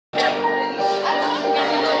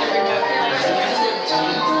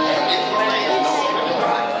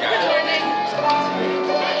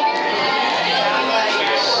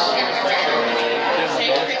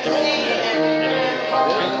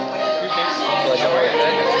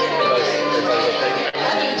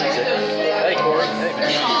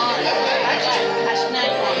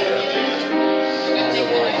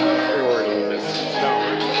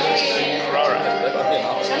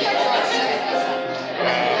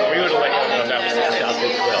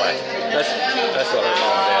That's what her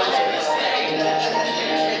mom and dad was always saying.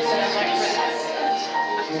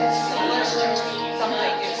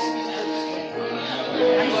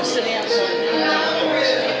 I'm going to sit down.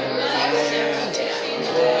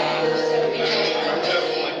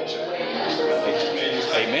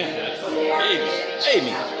 Amen.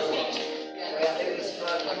 Amen.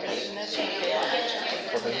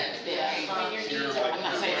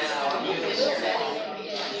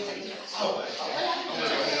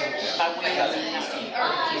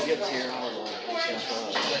 He gets here all the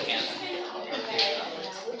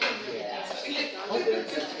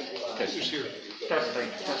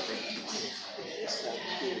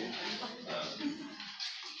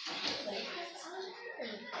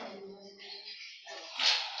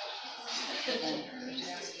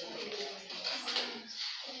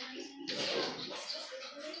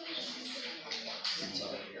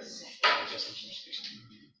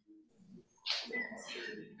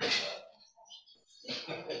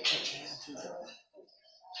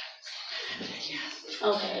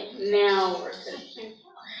Okay, now we're good.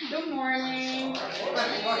 Good morning.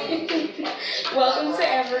 Welcome to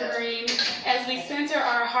Evergreen. As we center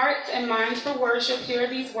our hearts and minds for worship, hear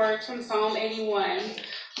these words from Psalm 81.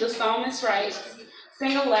 The psalmist writes,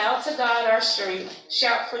 "Sing aloud to God our strength.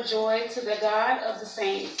 Shout for joy to the God of those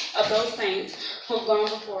saints who've gone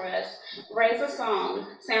before us. Raise a song,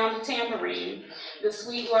 sound the tambourine, the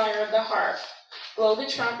sweet lyre of the harp. Blow the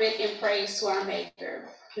trumpet in praise to our Maker."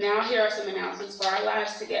 Now here are some announcements for our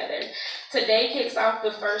lives together. Today kicks off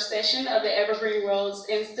the first session of the Evergreen-Rhodes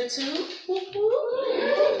Institute.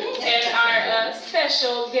 And our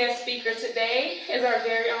special guest speaker today is our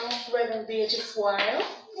very own Reverend Beatrix Weil.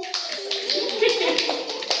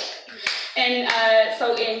 And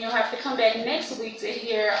you'll have to come back next week to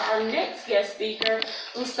hear our next guest speaker,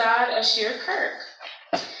 Ustad Ashir Kirk.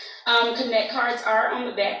 Connect cards are on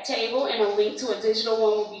the back table, and a link to a digital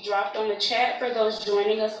one will be dropped on the chat for those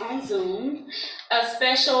joining us on Zoom. A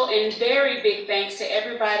special and very big thanks to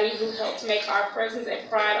everybody who helped make our presence at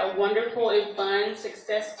Pride a wonderful and fun,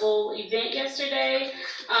 successful event yesterday.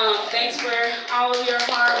 Thanks for all of your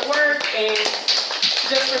hard work and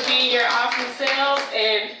just for being your awesome selves.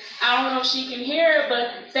 And I don't know if she can hear it,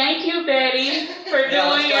 but thank you, Betty, for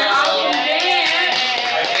doing your awesome dance.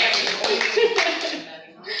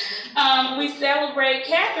 We celebrate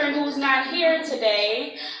Catherine, who's not here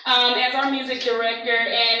today, as our music director,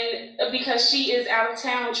 and because she is out of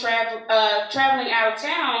town, traveling out of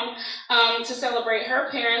town to celebrate her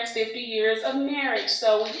parents' 50 years of marriage.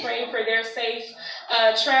 So we pray for their safe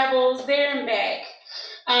travels there and back.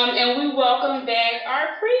 And we welcome back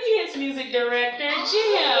our previous music director,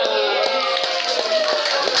 Jim.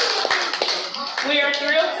 We are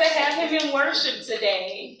thrilled to have him in worship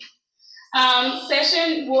today.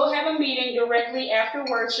 We'll have a meeting directly after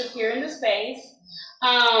worship here in the space.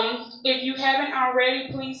 If you haven't already,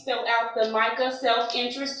 please fill out the Micah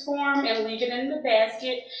self-interest form and leave it in the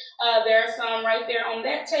basket. There are some right there on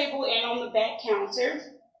that table and on the back counter.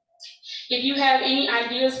 If you have any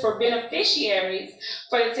ideas for beneficiaries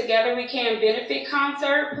for the Together We Can benefit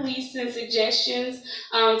concert, please send suggestions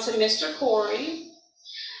to Mr. Corey.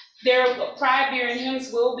 Their Pride Beer and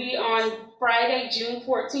Hymns will be on Friday, June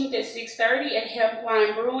 14th at 6:30 at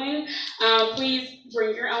Helpline Brewing. Please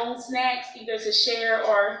bring your own snacks, either to share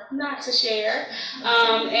or not to share,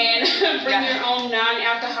 and bring your own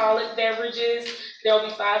non-alcoholic beverages. There will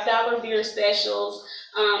be $5 beer specials,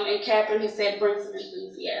 and Catherine has said bring some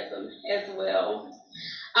enthusiasm as well.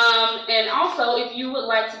 And also, if you would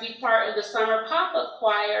like to be part of the summer pop-up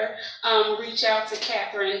choir, reach out to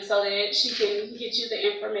Catherine so that she can get you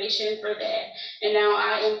the information for that. And now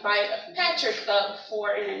I invite Patrick up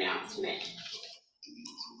for an announcement.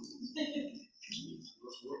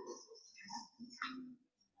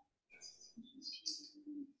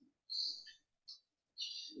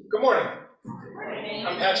 Good morning.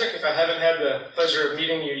 I'm Patrick, if I haven't had the pleasure of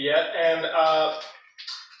meeting you yet, and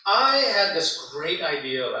I had this great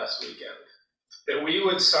idea last weekend that we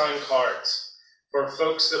would sign cards for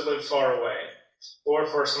folks that live far away, or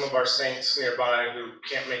for some of our saints nearby who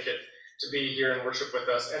can't make it to be here and worship with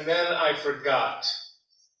us. And then I forgot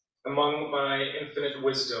among my infinite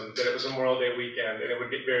wisdom that it was Memorial Day weekend and it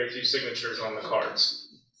would get very few signatures on the cards.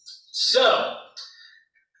 So,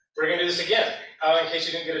 we're going to do this again, in case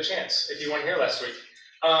you didn't get a chance, if you weren't here last week.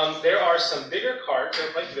 There are some bigger cards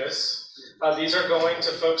like this. These are going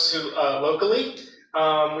to folks who, locally,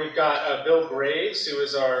 we've got Bill Graves, who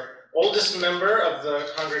is our oldest member of the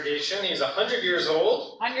congregation. He's 100 years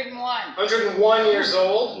old. 101. 101 years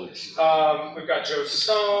old. We've got Joe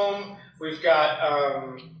Soam. We've got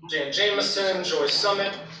Jan Jameson, Joy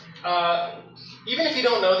Summit. Even if you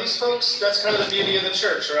don't know these folks, that's kind of the beauty of the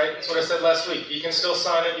church, right? That's what I said last week. You can still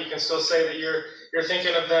sign it. You can still say that you're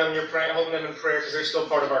thinking of them. You're praying, holding them in prayer because they're still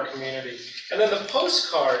part of our community. And then the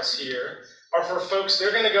postcards here are for folks.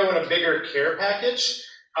 They're going to go in a bigger care package.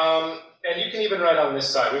 And you can even write on this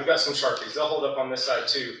side. We've got some Sharpies. They'll hold up on this side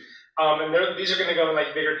too. And these are going to go in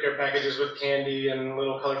like bigger care packages with candy and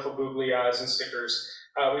little colorful googly eyes and stickers.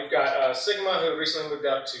 We've got Sigma, who recently moved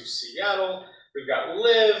out to Seattle. We've got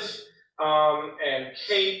Liv and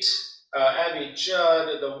Kate, Abby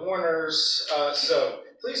Judd, the Warners. So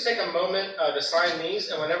please take a moment to sign these.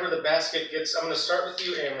 And whenever the basket gets, I'm going to start with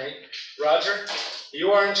you, Amory. Roger,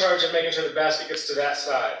 you are in charge of making sure the basket gets to that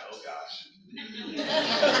side. Oh, gosh.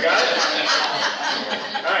 Got it?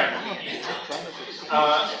 All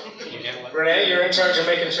right. Renee, you're in charge of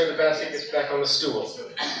making sure the basket gets back on the stool.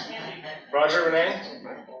 Roger, Renee?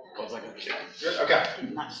 Good? Okay.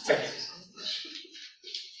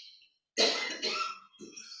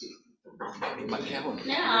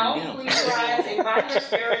 Now, please rise and invite your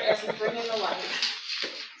spirit as we bring in the light.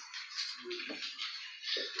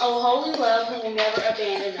 O holy love who will never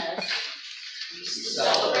abandon us.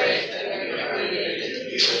 Celebrate that we are created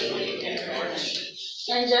beautifully in your image.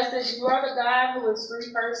 And just as you are the God who is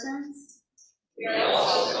three persons, We are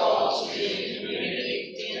also called to be in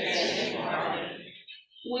community, dancing in harmony.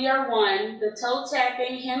 we are one, the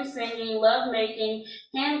toe-tapping, hymn-singing, love-making,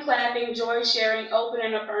 hand-clapping, joy-sharing, open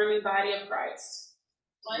and affirming body of Christ.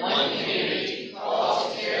 One community,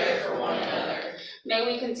 called to care for one another. May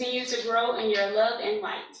we continue to grow in your love and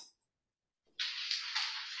light.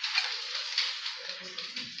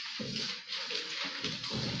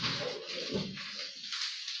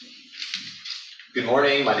 Good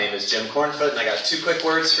morning, my name is Jim Cornfoot, and I got 2 quick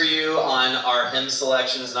words for you on our hymn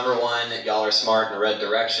selections. Number 1, y'all are smart and read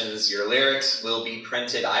directions. Your lyrics will be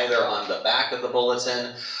printed either on the back of the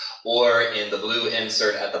bulletin or in the blue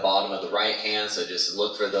insert at the bottom of the right hand, so just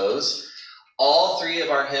look for those. All 3 of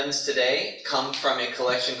our hymns today come from a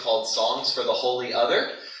collection called Songs for the Holy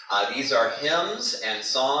Other. These are hymns and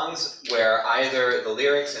songs where either the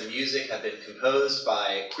lyrics and music have been composed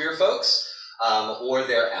by queer folks or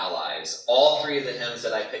their allies. All 3 of the hymns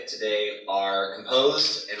that I picked today are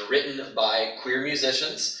composed and written by queer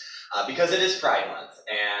musicians because it is Pride Month,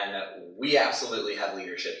 and we absolutely have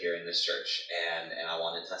leadership here in this church, and I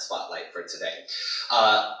wanted to spotlight for today.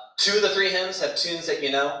 2 of the 3 hymns have tunes that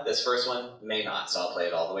you know. This first one may not, so I'll play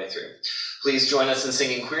it all the way through. Please join us in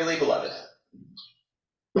singing Queerly Beloved.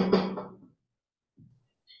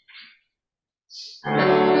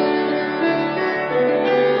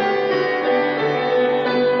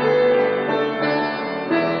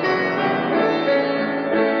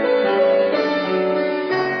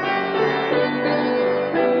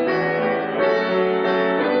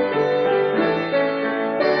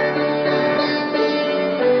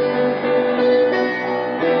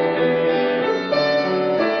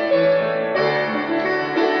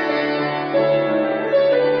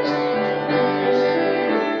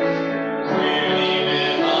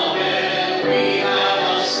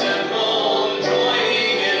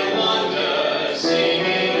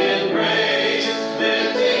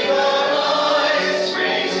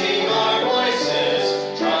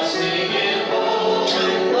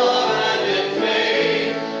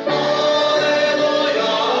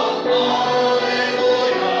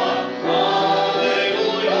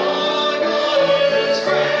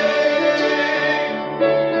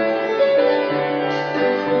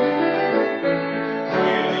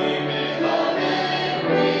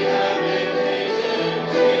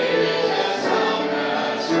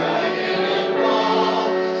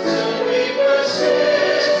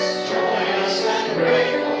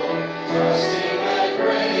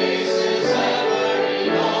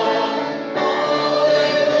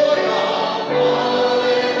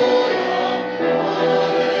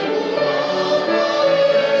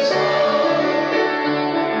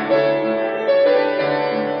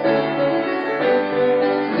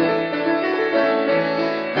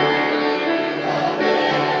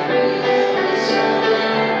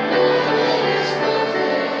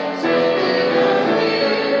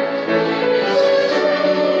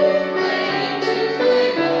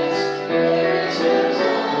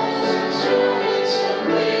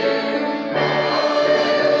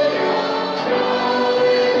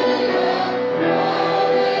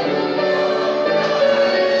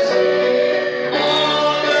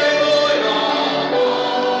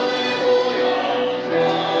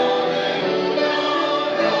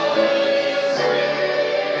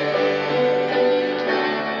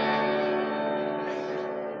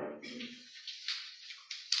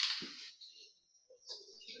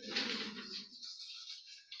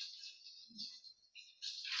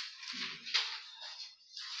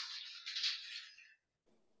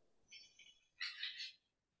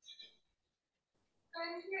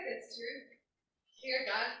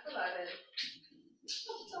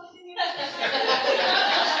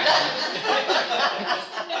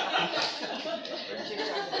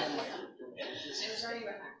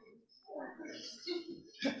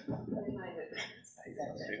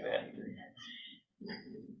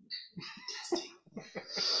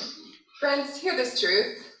 Friends, hear this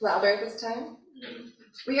truth, louder this time.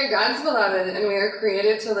 We are God's beloved, and we are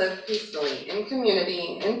created to live peacefully, in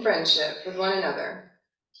community, in friendship with one another.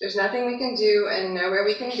 There's nothing we can do and nowhere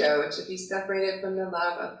we can go to be separated from the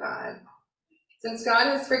love of God. Since God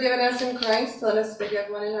has forgiven us in Christ, let us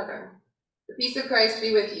forgive one another. The peace of Christ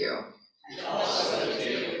be with you.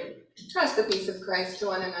 Trust the peace of Christ to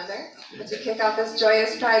one another as we kick off this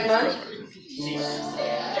joyous Pride Month.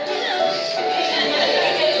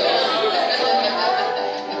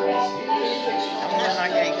 I'm not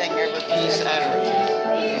getting anything here but peace out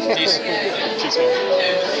of Peace. Peace.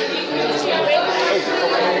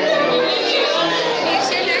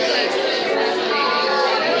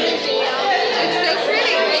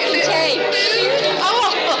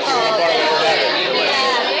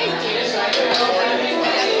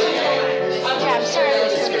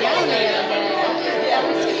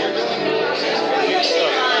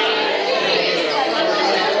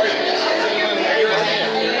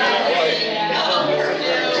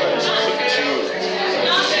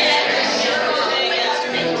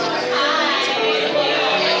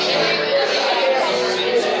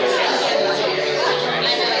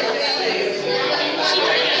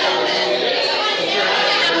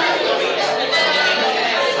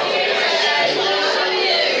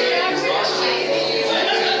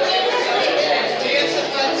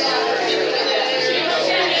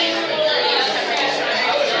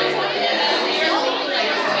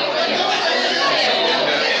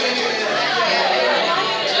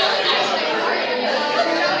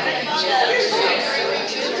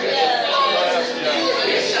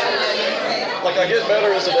 Like I get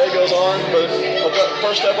better as the day goes on, but the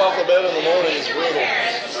first step off the bed in the morning is brutal.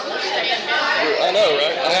 I know,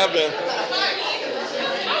 right? I have been.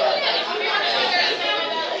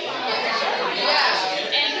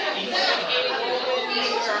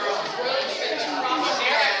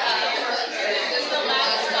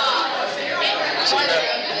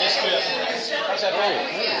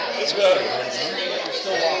 It's better. You're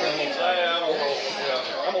still walking a little tight.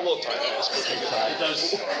 I'm a little tight.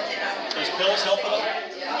 Those pills help it?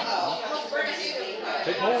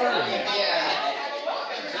 Take more water, man.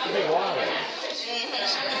 Take water.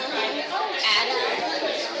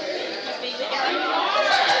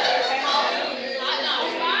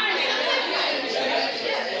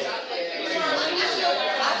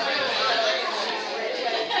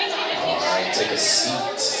 Alright, take a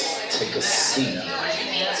seat. Take a seat.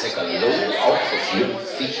 Take a load off of your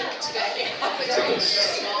feet. Take a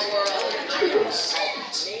seat. Take a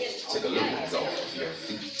seat. Take a load off of your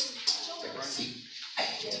feet. Take a seat.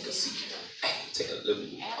 Take a seat. Take a load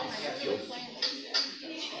off of your feet.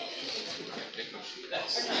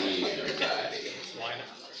 Everybody.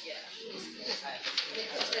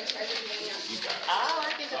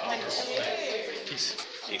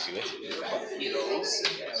 Easy with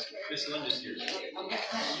this one is yours.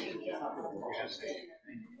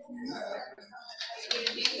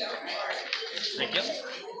 Thank you.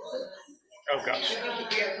 Oh gosh.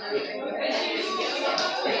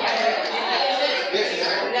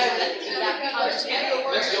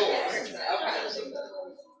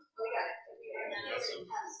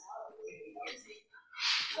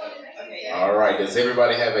 All right, does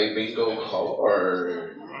everybody have a bingo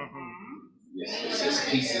card? Yes, yes,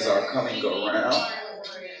 pieces are coming around.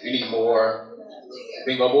 We need more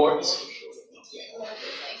bingo boards.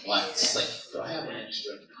 Let's see. Do I have an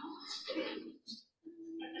extra?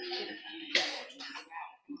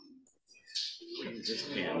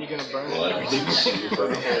 You're gonna burn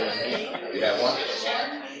it. You have one?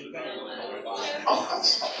 Oh, I'm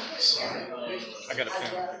sorry. I got a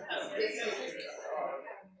pen.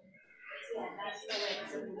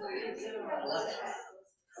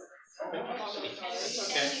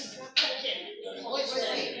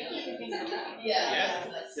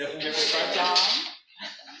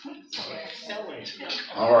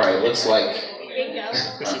 All right, looks like.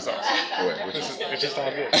 This is awesome. It's just all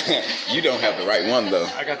good. You don't have the right one though.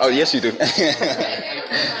 Oh yes you do.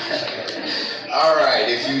 All right,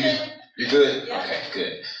 if you good? Okay,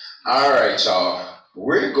 good. All right, y'all.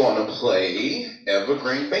 We're going to play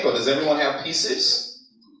Evergreen Bingo. Does everyone have pieces?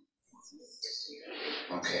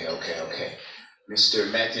 Okay. Mr.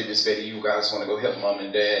 Matthew, Miss Betty, you guys want to go help Mom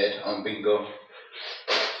and Dad on bingo?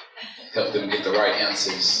 Help them get the right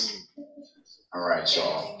answers. All right,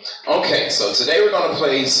 y'all. Okay, so today we're going to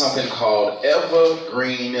play something called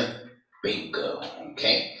Evergreen Bingo.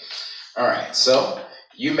 Okay? All right, so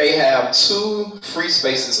you may have 2 free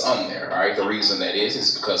spaces on there. All right, the reason that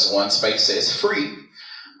is because one space says free,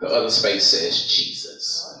 the other space says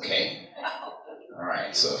Jesus. Okay? All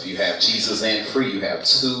right, so if you have Jesus and free, you have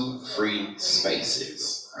 2 free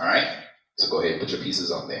spaces. All right? So go ahead and put your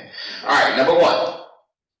pieces on there. All right, number one.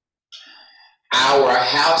 Our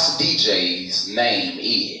house DJ's name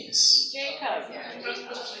is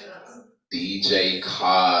DJ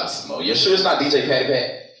Cosmo. You're sure it's not DJ Patty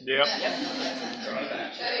Pat? Yep.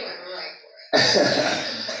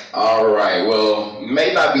 All right, well,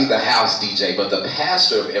 may not be the house DJ, but the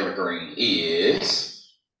pastor of Evergreen is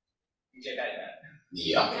DJ Patty Pat.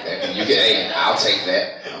 Yeah, you get. Hey, I'll take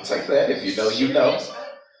that. I'll take that. If you know, you know.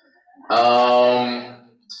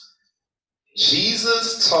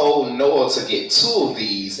 Jesus told Noah to get 2 of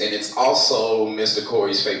these, and it's also Mr.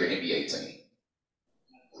 Corey's favorite NBA team.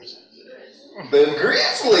 The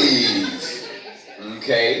Grizzlies.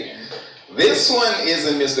 Okay. This one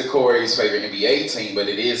isn't Mr. Corey's favorite NBA team, but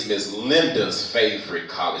it is Miss Linda's favorite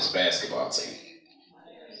college basketball team.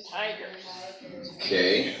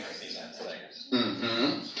 Okay.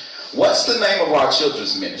 What's the name of our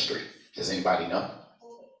children's ministry? Does anybody know?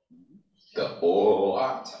 The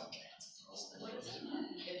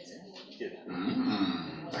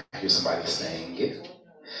I hear somebody saying it.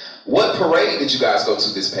 What parade did you guys go to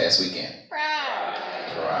this past weekend?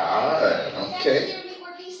 Pride. Okay.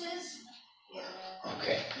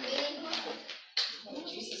 Okay.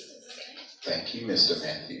 Thank you, Mr.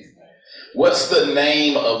 Matthew. What's the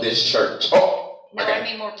name of this church? Oh, No, I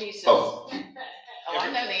need more pieces. Oh. I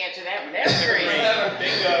know the answer to that one.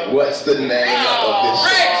 Evergreen. What's the name of this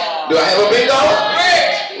church? Do I have a bingo?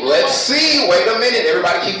 Let's see. Wait a minute.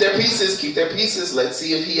 Everybody keep their pieces. Keep their pieces. Let's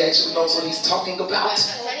see if he actually knows what he's talking about.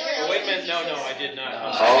 Wait a minute. No, I did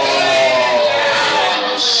not.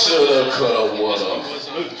 Oh, shoulda, coulda, woulda.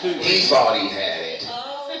 He thought he had it.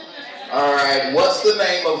 All right. What's the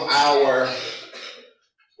name of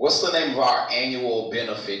our annual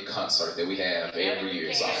benefit concert that we have every year?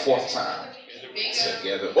 It's our 4th time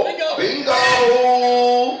together. Oh,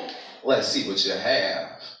 bingo! Let's see what you have.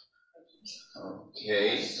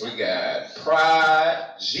 Okay, we got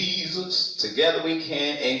Pride, Jesus, Together We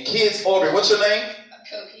Can, and Kids Orbit. What's your name?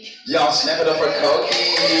 Koki. Y'all snap it up for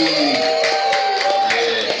Koki.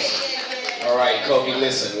 Yes. All right, Koki,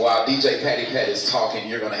 listen. While DJ Patty Pat is talking,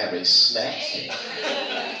 you're going to have a snack.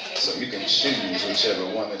 So you can choose whichever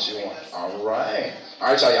one that you want. All right.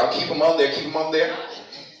 All right, y'all. Y'all keep them on there. Keep them on there.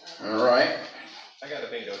 All right. I got a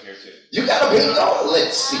bingo here too. You got a bingo?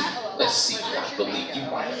 Let's see. Let's see. I believe you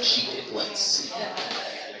might have cheated. Let's see.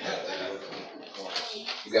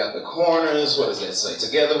 You got the corners. What does that say?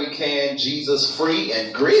 Together We Can, Jesus Free,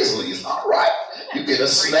 and Grizzlies. All right. You get a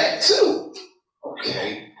snack too.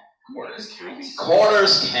 Okay.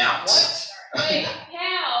 Corners count. Wait,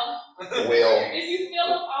 how? Well. If you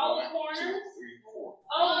fill up all the corners?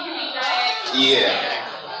 Oh, you mean that? Yeah.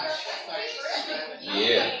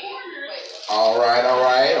 Yeah. All right.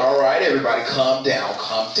 Everybody calm down.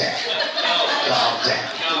 Calm down.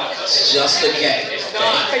 It's just a game.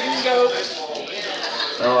 Okay?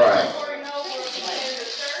 All right.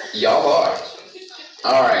 Y'all are.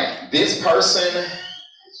 All right. This person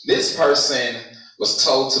was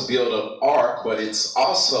told to build an ark, but it's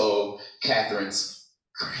also Catherine's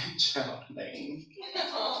grandchild name.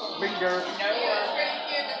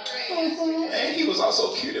 And he was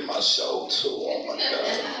also cute in my show too. Oh my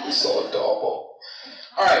God, he's so adorable.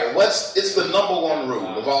 All right, it's the number 1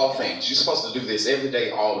 rule of all things. You're supposed to do this every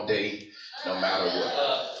day, all day, no matter what.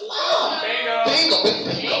 Bingo.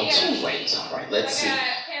 2 ways. All right, let's see. I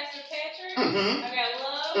got Pastor Patrick. I got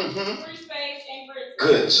love, free space, and Grizzlies.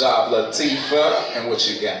 Good job, Latifah. And what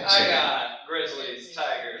you got, I Jim? got Grizzlies,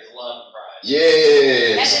 Tigers, Love, and Pride.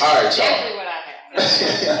 Yes. All right, y'all. Exactly what I have.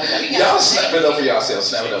 Y'all snap it up for yourselves.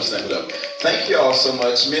 Snap it up. Thank y'all so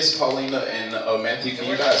much. Miss Paulina and Matthew, can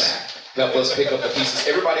you guys help us pick up the pieces?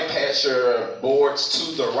 Everybody pass your boards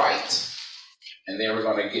to the right. And then we're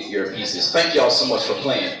going to get your pieces. Thank y'all so much for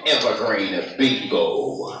playing Evergreen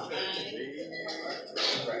Bingo.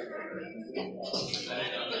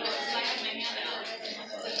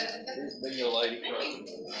 Bingo lady.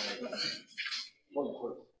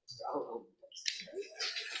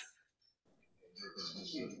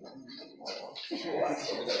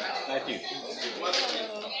 Thank you.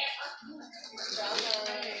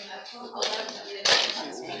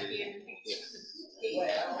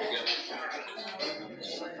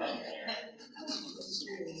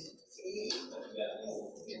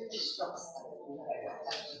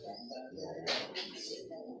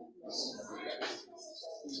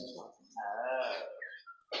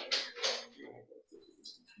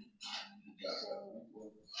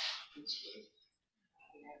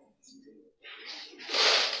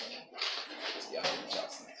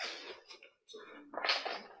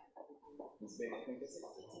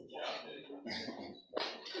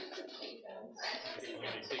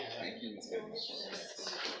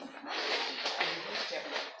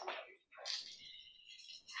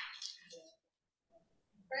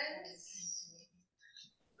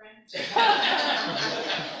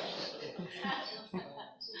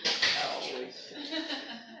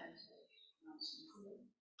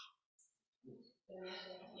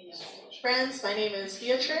 Friends, my name is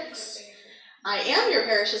Beatrix. I am your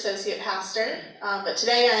parish associate pastor, but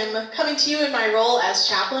today I'm coming to you in my role as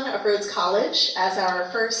chaplain of Rhodes College as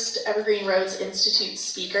our first Evergreen-Rhodes Institute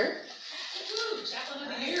speaker.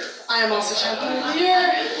 I am also chaplain of the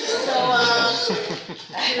year, so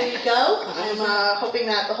here we go. I'm hoping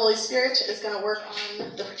that the Holy Spirit is going to work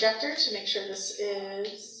on the projector to make sure this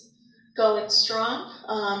is going strong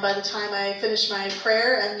by the time I finish my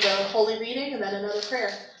prayer and the holy reading and then another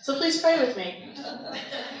prayer. So please pray with me.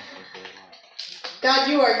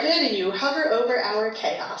 God, you are good and you hover over our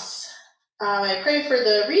chaos. I pray for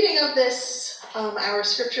the reading of this, our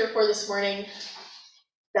scripture for this morning,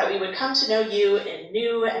 that we would come to know you in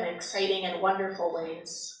new and exciting and wonderful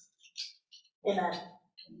ways. Amen.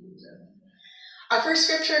 Our first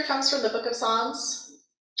scripture comes from the book of Psalms,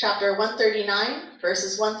 chapter 139,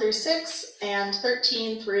 verses 1 through 6 and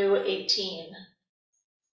 13 through 18.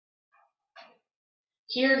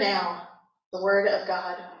 Hear now the word of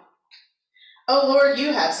God. O Lord,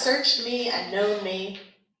 you have searched me and known me.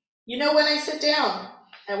 You know when I sit down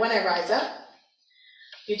and when I rise up.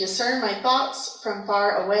 You discern my thoughts from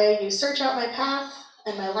far away. You search out my path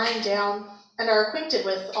and my lying down, and are acquainted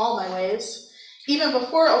with all my ways. Even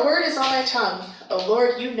before a word is on my tongue, O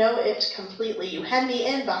Lord, you know it completely. You hem me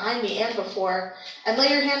in behind me and before, and lay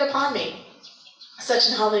your hand upon me.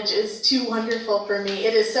 Such knowledge is too wonderful for me.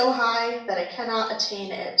 It is so high that I cannot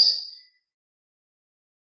attain it.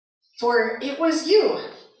 For it was you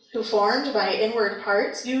who formed my inward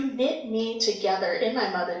parts. You knit me together in my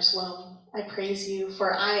mother's womb. I praise you,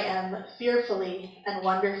 for I am fearfully and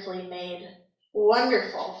wonderfully made.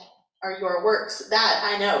 Wonderful are your works, that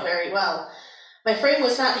I know very well. My frame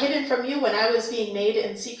was not hidden from you when I was being made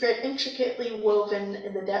in secret, intricately woven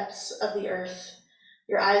in the depths of the earth.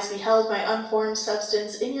 Your eyes beheld my unformed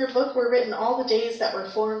substance. In your book were written all the days that were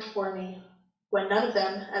formed for me, when none of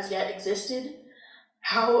them as yet existed.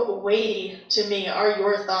 How weighty to me are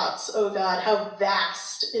your thoughts, O God. How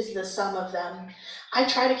vast is the sum of them. I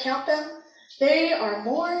try to count them. They are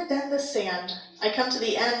more than the sand. I come to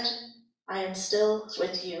the end. I am still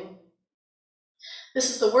with you. This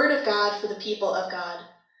is the word of God for the people of God.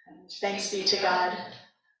 Thanks be to God.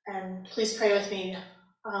 And please pray with me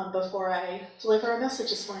before I deliver a message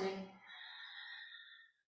this morning.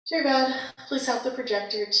 Dear God, please help the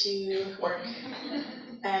projector to work.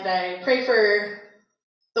 And I pray for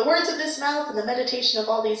the words of this mouth and the meditation of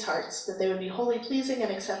all these hearts, that they would be wholly pleasing and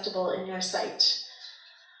acceptable in your sight.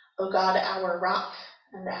 O God, our rock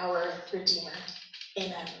and our Redeemer.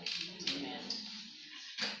 Amen. Amen.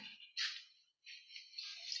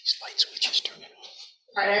 These light switches turn it off.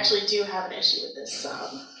 I actually do have an issue with this.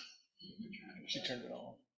 She turned it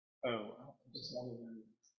on. Oh, it's not even.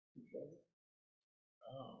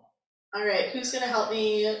 Oh. All right, who's going to help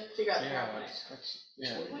me figure out the Yeah, problem?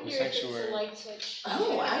 yeah, the sanctuary.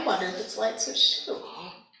 Oh, I wonder if it's light switch too.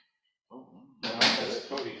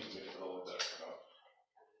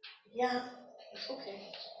 Yeah,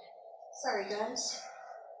 okay. Sorry, guys.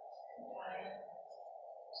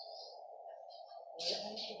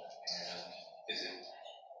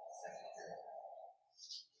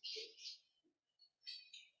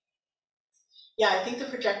 Yeah, I think the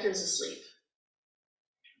projector is asleep.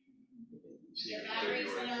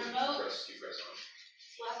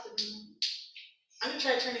 I'm going to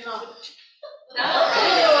try turning it off.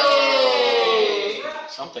 Oh!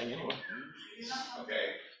 Something anyway.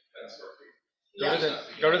 Okay, that's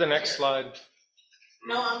perfect. Go to the next slide.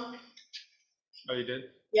 No, I'm. Oh, you did?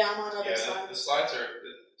 Yeah, I'm on other side. The slides are,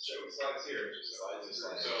 show the slides here,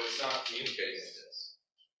 so it's not communicating this.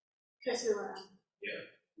 Can I see where I'm? Yeah.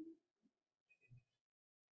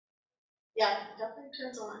 Yeah, it definitely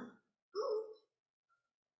turns on.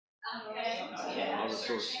 Okay. I was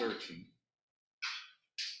sort of searching.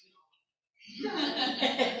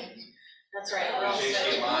 That's right. We're all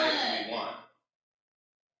set. HDMI do we want?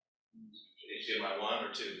 HDMI 1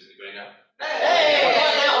 or 2? Does anybody know? Hey,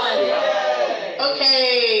 that one.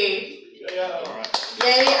 Okay. All right.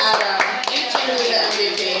 Yay, Adam. Truly the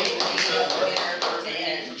MVP.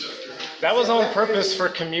 That was on purpose for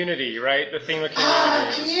community, right? The theme of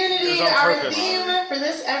community. Community. It was on Our purpose. theme for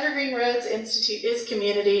this Evergreen-Rhodes Institute is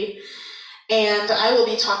community. And I will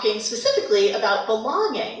be talking specifically about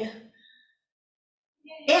belonging.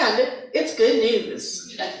 And it's good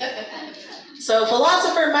news. So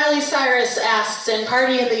philosopher Miley Cyrus asks in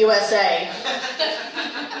Party in the USA,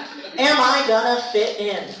 am I gonna fit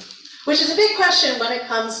in? Which is a big question when it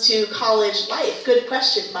comes to college life. Good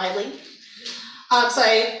question, Miley. So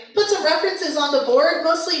I put some references on the board,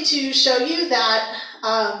 mostly to show you that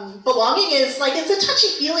belonging is like, it's a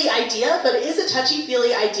touchy-feely idea, but it is a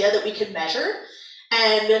touchy-feely idea that we can measure.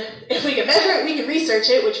 And if we can measure it, we can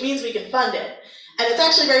research it, which means we can fund it. And it's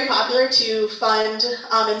actually very popular to fund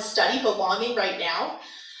and study belonging right now,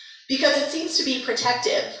 because it seems to be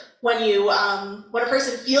protective. When a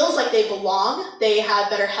person feels like they belong, they have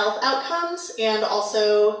better health outcomes and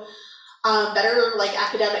also better like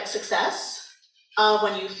academic success.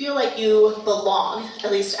 When you feel like you belong,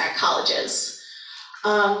 at least at colleges.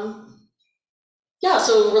 Yeah,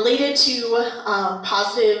 so related to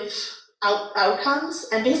positive outcomes,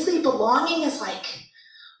 and basically belonging is like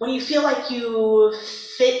when you feel like you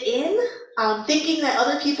fit in, thinking that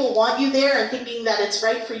other people want you there and thinking that it's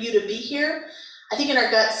right for you to be here. I think in our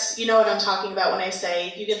guts, you know what I'm talking about when I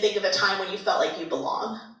say you can think of a time when you felt like you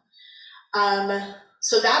belong.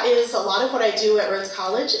 So that is a lot of what I do at Rhodes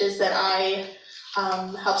College, is that I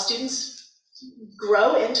help students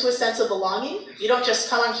grow into a sense of belonging. You don't just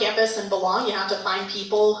come on campus and belong, you have to find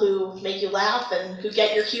people who make you laugh and who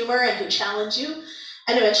get your humor and who challenge you,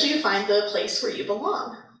 and eventually you find the place where you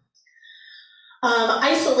belong.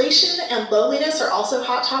 Isolation and loneliness are also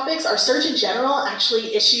hot topics. Our Surgeon General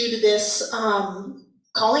actually issued this,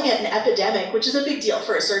 calling it an epidemic, which is a big deal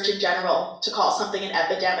for a Surgeon General to call something an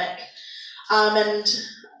epidemic. And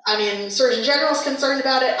I mean, Surgeon General is concerned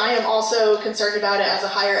about it. I am also concerned about it as a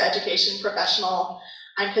higher education professional.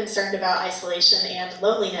 I'm concerned about isolation and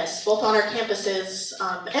loneliness, both on our campuses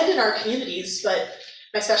and in our communities, but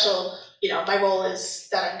my role is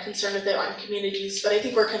that I'm concerned with it on communities, but I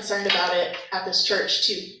think we're concerned about it at this church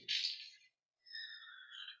too.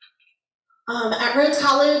 At Rhodes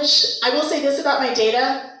College, I will say this about my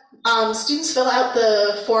data. Students fill out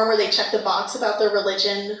the form where they check the box about their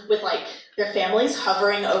religion with like their families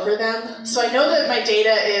hovering over them. So I know that my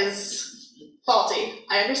data is faulty.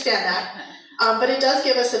 I understand that. But it does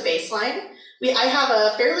give us a baseline. I have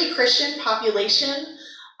a fairly Christian population.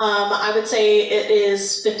 I would say it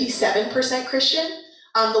is 57% Christian.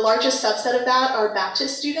 The largest subset of that are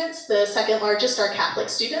Baptist students. The second largest are Catholic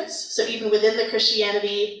students. So even within the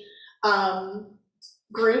Christianity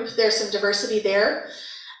group, there's some diversity there.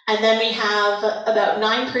 And then we have about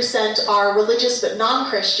 9% are religious but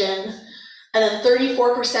non-Christian. And then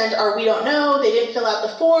 34% are we don't know, they didn't fill out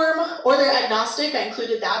the form, or they're agnostic. I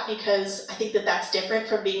included that because I think that that's different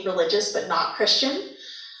from being religious but not Christian.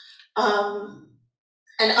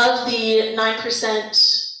 And of the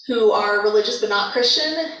 9% who are religious but not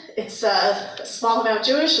Christian, it's a small amount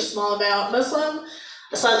Jewish, a small amount Muslim,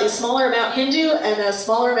 a slightly smaller amount Hindu, and a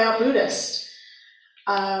smaller amount Buddhist.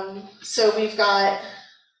 So we've got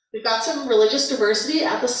some religious diversity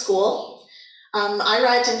at the school. I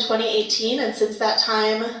arrived in 2018, and since that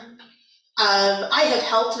time, I have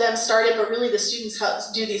helped them start it, but really the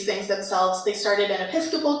students do these things themselves. They started an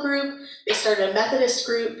Episcopal group, they started a Methodist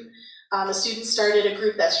group, the students started a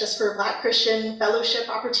group that's just for Black Christian fellowship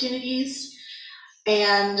opportunities,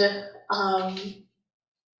 and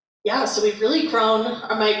so we've really grown.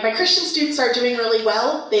 My Christian students are doing really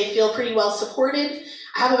well. They feel pretty well supported.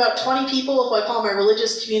 I have about 20 people who I call my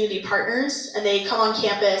religious community partners, and they come on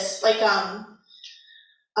campus, they come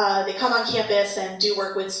on campus and do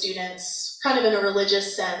work with students, kind of in a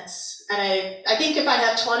religious sense. And I think if I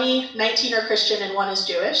have 20, 19 are Christian and 1 is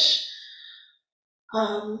Jewish.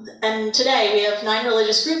 And today we have 9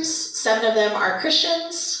 religious groups, 7 of them are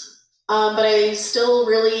Christians. But it's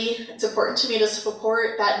important to me to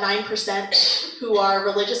support that 9% who are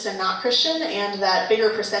religious and not Christian, and that bigger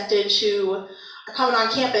percentage who are coming on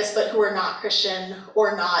campus but who are not Christian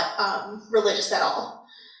or not religious at all.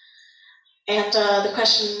 And the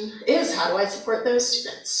question is, how do I support those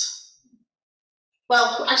students?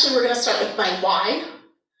 Well, actually we're going to start with my why.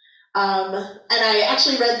 And I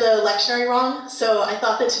actually read the lectionary wrong, so I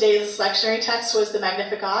thought that today's lectionary text was the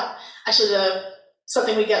Magnificat. Actually,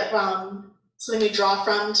 something we draw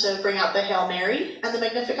from to bring out the Hail Mary and the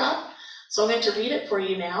Magnificat. So I'm going to read it for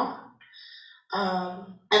you now.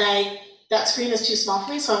 That screen is too small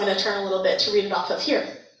for me, so I'm going to turn a little bit to read it off of here.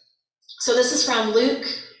 So this is from Luke,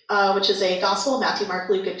 which is a gospel, Matthew, Mark,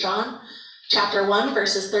 Luke, and John, chapter 1,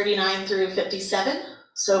 verses 39 through 57.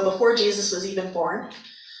 So before Jesus was even born.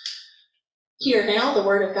 Hear now the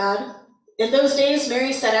word of God. In those days,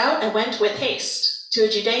 Mary set out and went with haste to a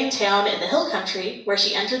Judean town in the hill country, where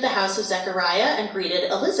she entered the house of Zechariah and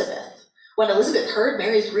greeted Elizabeth. When Elizabeth heard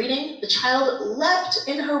Mary's greeting, the child leapt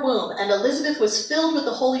in her womb, and Elizabeth was filled with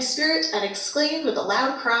the Holy Spirit and exclaimed with a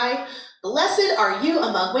loud cry, "Blessed are you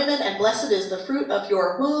among women, and blessed is the fruit of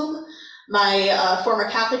your womb." My former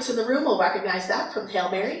Catholics in the room will recognize that from Hail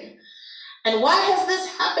Mary. "And why has this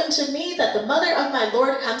happened to me, that the mother of my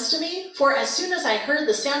Lord comes to me? For as soon as I heard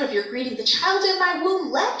the sound of your greeting, the child in my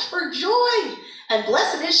womb leapt for joy. And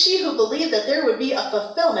blessed is she who believed that there would be a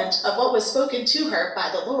fulfillment of what was spoken to her by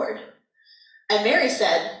the Lord." And Mary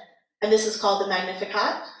said, and this is called the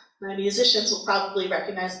Magnificat. My musicians will probably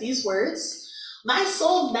recognize these words. "My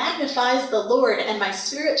soul magnifies the Lord, and my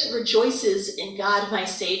spirit rejoices in God my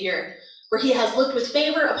Savior, for he has looked with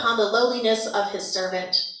favor upon the lowliness of his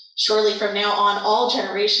servant. Surely from now on all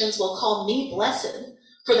generations will call me blessed.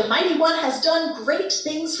 For the Mighty One has done great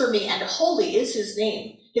things for me, and holy is his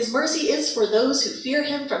name. His mercy is for those who fear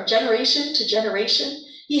him from generation to generation.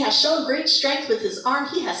 He has shown great strength with his arm.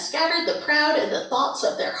 He has scattered the proud in the thoughts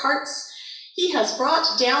of their hearts. He has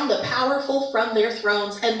brought down the powerful from their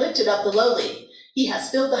thrones and lifted up the lowly. He has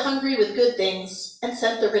filled the hungry with good things and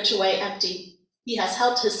sent the rich away empty. He has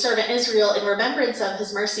helped his servant Israel in remembrance of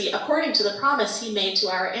his mercy, according to the promise he made to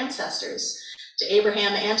our ancestors, to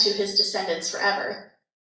Abraham and to his descendants forever."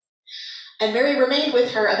 And Mary remained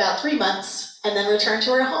with her about 3 months and then returned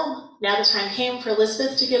to her home. Now the time came for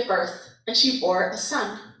Elizabeth to give birth, and she bore a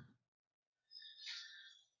son.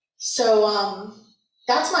 So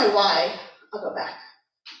that's my why. I'll go back.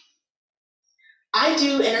 I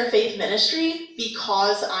do interfaith ministry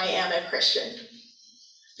because I am a Christian.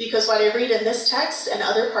 Because what I read in this text and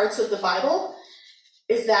other parts of the Bible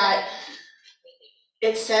is that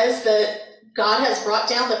it says that God has brought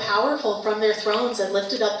down the powerful from their thrones and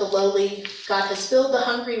lifted up the lowly. God has filled the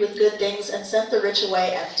hungry with good things and sent the rich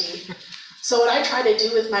away empty. So what I try to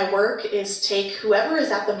do with my work is take whoever is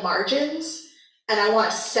at the margins and I want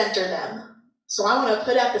to center them. So I want to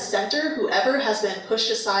put at the center whoever has been pushed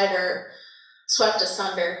aside or swept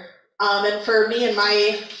asunder. And for me in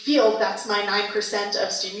my field, that's my 9%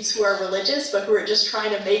 of students who are religious, but who are just trying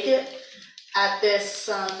to make it at this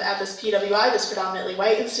PWI, this predominantly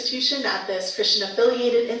white institution, at this Christian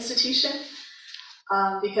affiliated institution,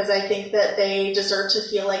 because I think that they deserve to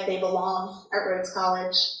feel like they belong at Rhodes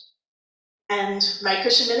College. And my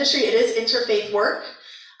Christian ministry, it is interfaith work,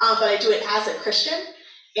 but I do it as a Christian,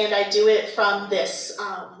 and I do it from this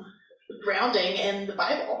grounding in the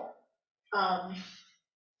Bible.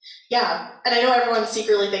 Yeah, and I know everyone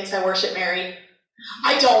secretly thinks I worship Mary.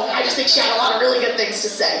 I don't, I just think she had a lot of really good things to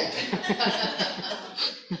say.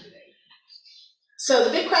 So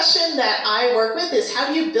the big question that I work with is, how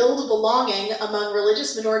do you build belonging among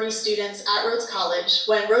religious minority students at Rhodes College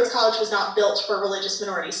when Rhodes College was not built for religious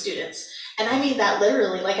minority students? And I mean that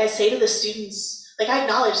literally. Like I say to the students, like I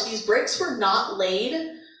acknowledge these bricks were not laid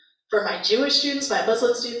for my Jewish students, my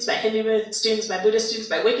Muslim students, my Hindu students, my Buddhist students,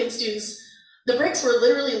 my Wiccan students. The bricks were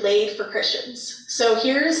literally laid for Christians. So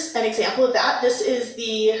here's an example of that. This is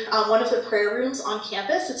the one of the prayer rooms on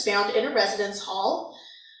campus. It's found in a residence hall.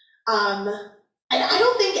 And I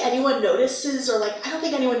don't think anyone notices, or like, I don't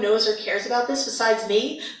think anyone knows or cares about this besides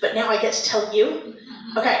me, but now I get to tell you.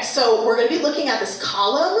 Okay, so we're gonna be looking at this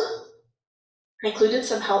column. I included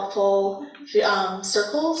some helpful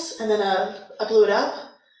circles, and then I blew it up.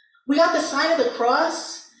 We got the sign of the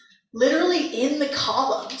cross literally in the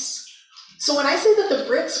columns. So when I say that the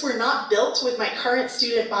bricks were not built with my current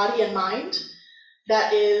student body in mind,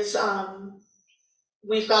 that is,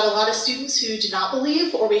 we've got a lot of students who do not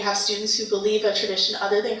believe, or we have students who believe a tradition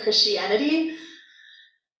other than Christianity.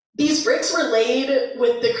 These bricks were laid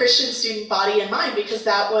with the Christian student body in mind, because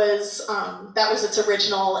that was its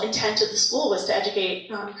original intent of the school, was to educate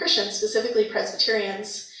Christians, specifically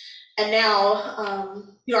Presbyterians. And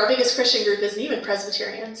now, our biggest Christian group isn't even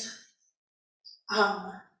Presbyterians.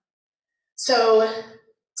 So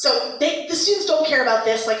the students don't care about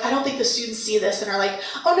this. Like, I don't think the students see this and are like,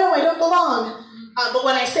 oh no, I don't belong. But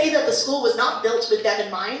when I say that the school was not built with them in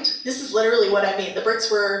mind, this is literally what I mean. The bricks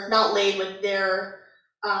were not laid with their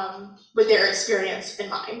experience in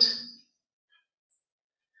mind.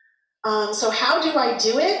 So how do I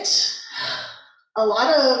do it? A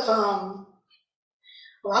lot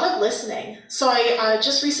of listening. So I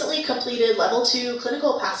just recently completed Level 2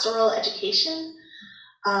 Clinical Pastoral Education,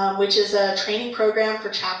 which is a training program for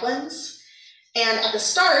chaplains. And at the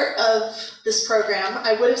start of this program,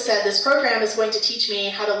 I would have said this program is going to teach me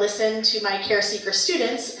how to listen to my care seeker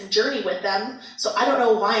students and journey with them. So I don't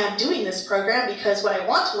know why I'm doing this program, because what I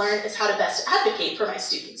want to learn is how to best advocate for my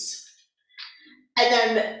students. And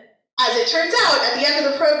then, as it turns out, at the end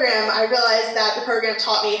of the program, I realized that the program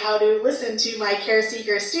taught me how to listen to my care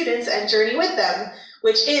seeker students and journey with them,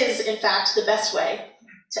 which is, in fact, the best way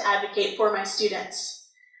to advocate for my students.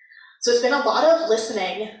 So it's been a lot of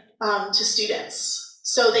listening to students.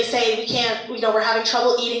 So they say, we're having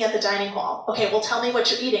trouble eating at the dining hall. Okay, well, tell me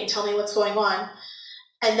what you're eating. Tell me what's going on.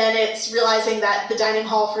 And then it's realizing that the dining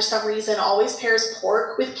hall, for some reason, always pairs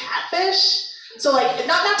pork with catfish. So like,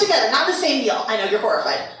 not together, not the same meal. I know you're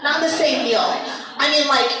horrified. Not the same meal. I mean,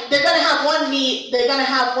 like, they're gonna have one meat, they're gonna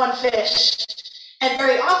have one fish. And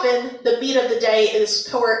very often, the meat of the day is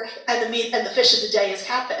pork, and the fish of the day is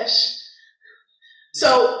catfish.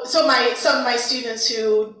 So some of my students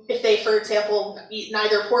who, if they, for example, eat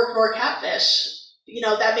neither pork nor catfish,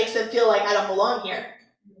 that makes them feel like I don't belong here,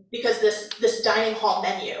 because this dining hall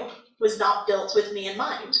menu was not built with me in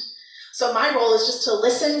mind. So my role is just to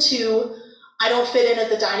listen to, I don't fit in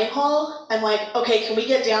at the dining hall. I'm like, okay, can we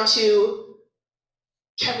get down to,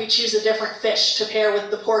 can we choose a different fish to pair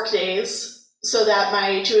with the pork days so that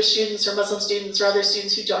my Jewish students or Muslim students or other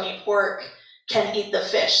students who don't eat pork can eat the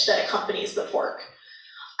fish that accompanies the pork?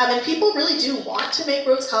 And people really do want to make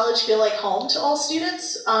Rhodes College feel like home to all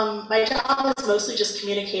students. My job is mostly just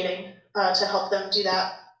communicating to help them do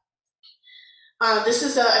that. This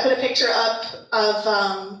is I put a picture up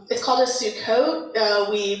of, it's called a Sukkot.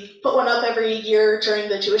 We put one up every year during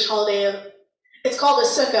the Jewish holiday. It's called a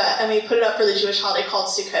Sukkah, and we put it up for the Jewish holiday called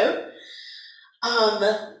Sukkot.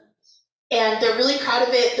 And they're really proud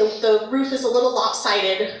of it. The roof is a little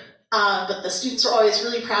lopsided, but the students are always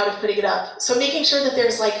really proud of putting it up. So making sure that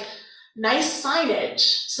there's like nice signage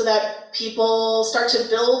so that people start to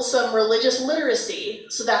build some religious literacy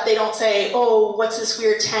so that they don't say, oh, what's this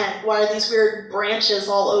weird tent? Why are these weird branches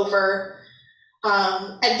all over?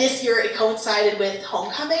 And this year it coincided with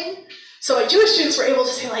homecoming. So my Jewish students were able to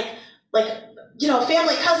say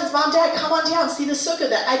family, cousins, mom, dad, come on down, see the sukkah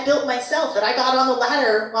that I built myself, that I got on the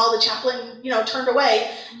ladder while the chaplain, turned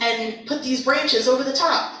away and put these branches over the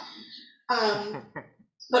top.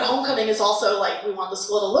 But homecoming is also like, we want the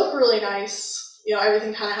school to look really nice.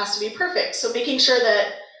 Everything kind of has to be perfect. So making sure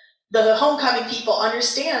that the homecoming people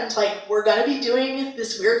understand, like, we're going to be doing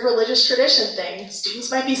this weird religious tradition thing. Students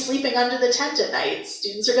might be sleeping under the tent at night.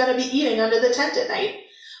 Students are going to be eating under the tent at night.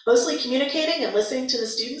 Mostly communicating and listening to the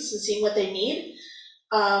students and seeing what they need,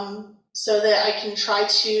 so that I can try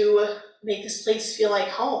to make this place feel like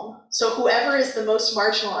home. So whoever is the most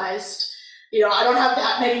marginalized, I don't have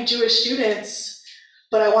that many Jewish students,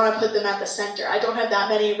 but I want to put them at the center. I don't have that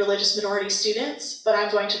many religious minority students, but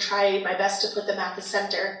I'm going to try my best to put them at the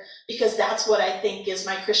center, because that's what I think is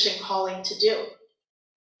my Christian calling to do.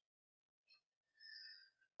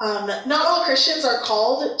 Not all Christians are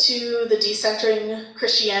called to the decentering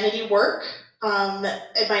Christianity work.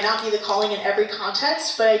 It might not be the calling in every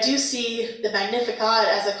context, but I do see the Magnificat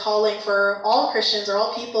as a calling for all Christians or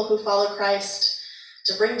all people who follow Christ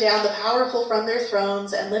to bring down the powerful from their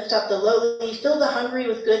thrones and lift up the lowly, fill the hungry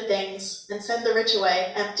with good things, and send the rich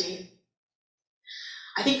away empty.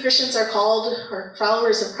 I think Christians are called, or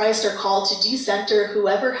followers of Christ are called to decenter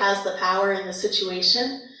whoever has the power in the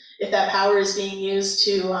situation, if that power is being used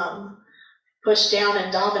to push down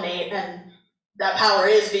and dominate, and that power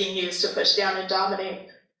is being used to push down and dominate.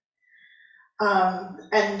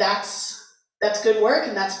 And that's good work,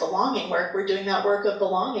 and that's belonging work. We're doing that work of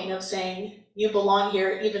belonging, of saying, you belong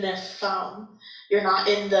here even if you're not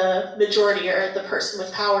in the majority or the person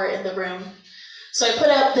with power in the room. So I put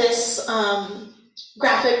up this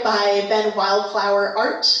graphic by Ben Wildflower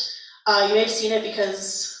Art. You may have seen it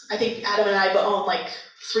because I think Adam and I own like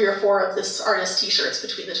 3 or 4 of this artist t-shirts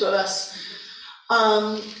between the two of us.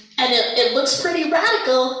 And it looks pretty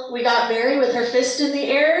radical. We got Mary with her fist in the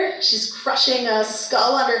air. She's crushing a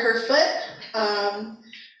skull under her foot.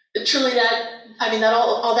 Truly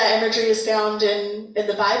all that imagery is found in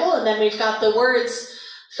the Bible. And then we've got the words,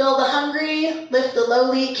 fill the hungry, lift the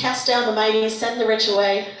lowly, cast down the mighty, send the rich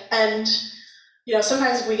away. And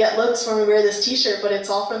sometimes we get looks when we wear this t-shirt, but it's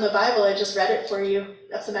all from the Bible. I just read it for you.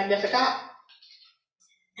 That's the Magnificat.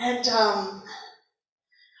 And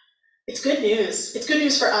it's good news. It's good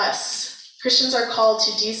news for us. Christians are called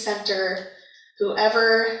to decenter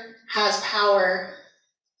whoever has power,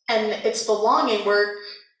 and it's belonging work,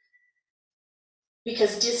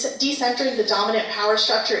 because decentering the dominant power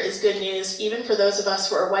structure is good news, even for those of us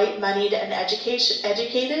who are white, moneyed, and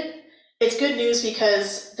educated. It's good news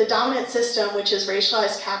because the dominant system, which is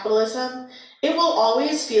racialized capitalism, it will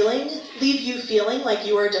always leave you feeling like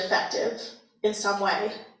you are defective in some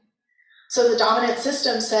way. So the dominant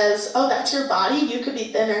system says, oh, that's your body, you could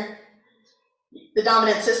be thinner. The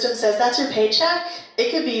dominant system says, that's your paycheck,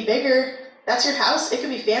 it could be bigger. That's your house, it could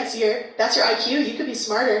be fancier. That's your IQ, you could be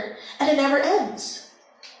smarter. And it never ends.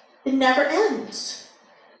 It never ends.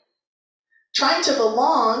 trying to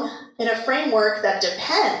belong in a framework that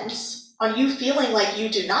depends on you feeling like you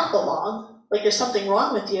do not belong, like there's something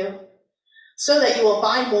wrong with you, so that you will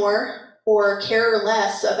buy more or care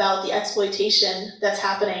less about the exploitation that's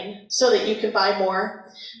happening so that you can buy more.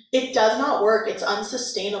 It does not work. It's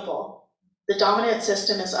unsustainable. The dominant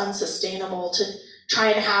system is unsustainable to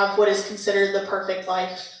try and have what is considered the perfect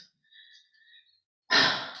life.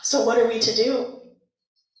 So what are we to do?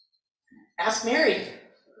 Ask Mary.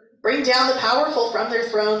 Bring down the powerful from their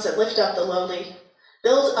thrones and lift up the lowly.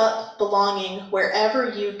 Build up belonging wherever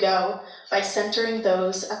you go by centering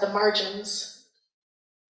those at the margins.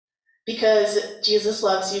 Because Jesus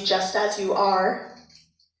loves you just as you are.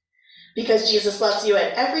 Because Jesus loves you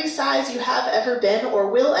at every size you have ever been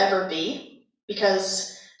or will ever be.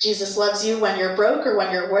 Because Jesus loves you when you're broke or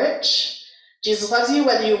when you're rich. Jesus loves you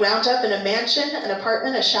whether you wound up in a mansion, an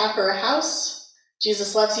apartment, a shack, or a house.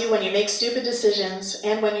 Jesus loves you when you make stupid decisions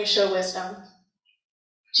and when you show wisdom.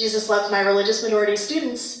 Jesus loves my religious minority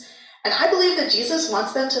students, and I believe that Jesus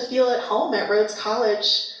wants them to feel at home at Rhodes College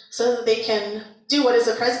so that they can do what is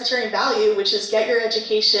a Presbyterian value, which is get your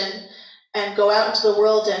education and go out into the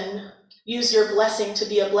world and use your blessing to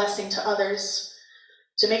be a blessing to others,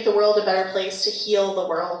 to make the world a better place, to heal the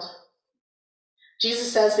world.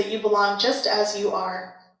 Jesus says that you belong just as you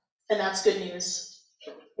are, and that's good news.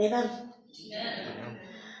 Amen.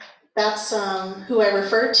 That's who I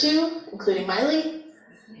referred to, including Miley,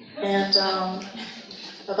 and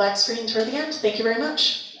a black screen toward the end. Thank you very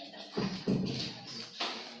much.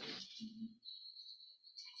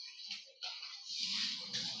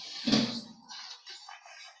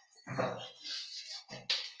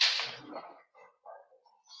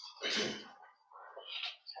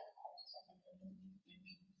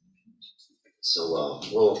 So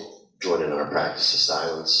we'll join in our practice of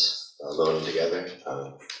silence alone together.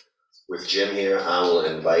 With Jim here, I will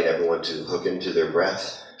invite everyone to hook into their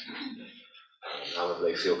breath, however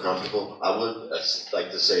they feel comfortable. I would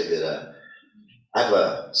like to say that I have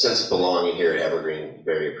a sense of belonging here at Evergreen,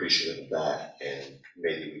 very appreciative of that, and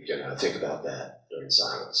maybe we can think about that during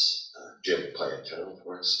silence. Jim, play a tone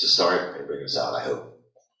for us to start and bring us out, I hope.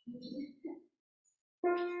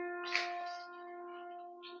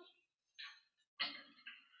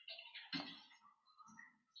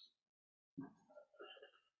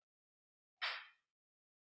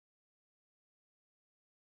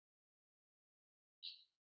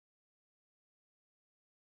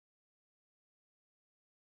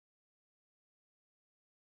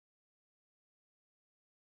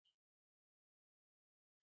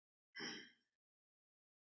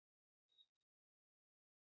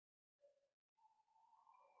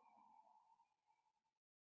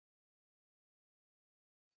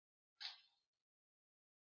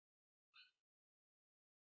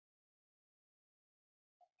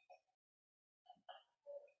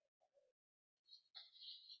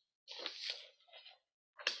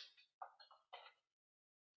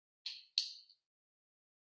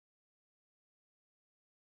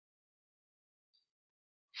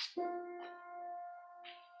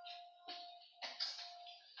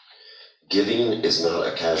 Giving is not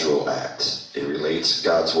a casual act. It relates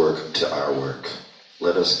God's work to our work.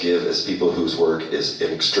 Let us give as people whose work is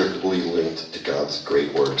inextricably linked to God's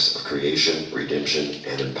great works of creation, redemption,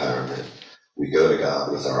 and empowerment. We go to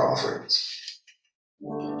God with our offerings.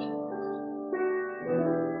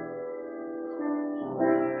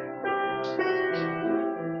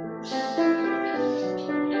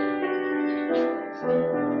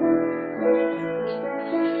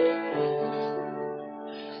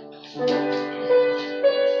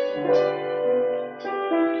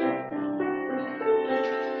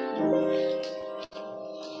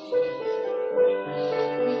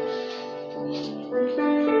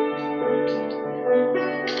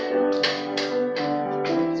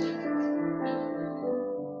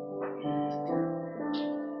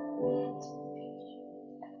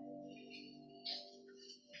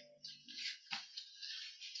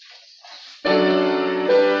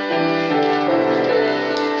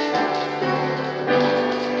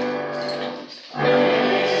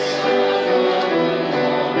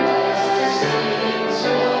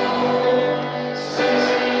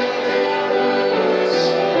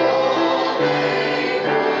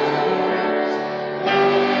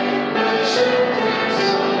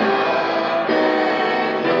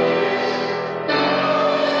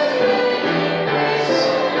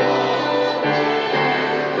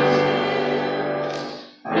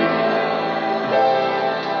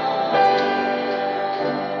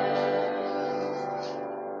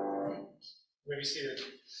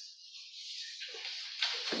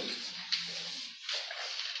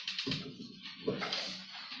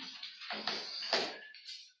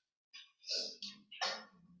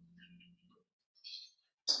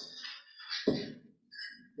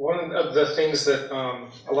 of the things that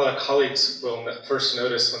a lot of colleagues will first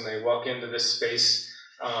notice when they walk into this space,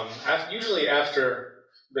 usually after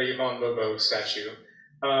the Yvonne Bobo statue,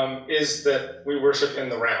 is that we worship in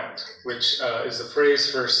the round, which is a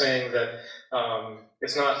phrase for saying that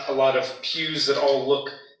it's not a lot of pews that all look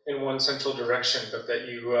in one central direction, but that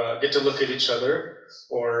you get to look at each other,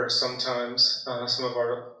 or sometimes some of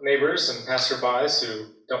our neighbors and passerbys who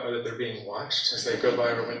don't know that they're being watched as they go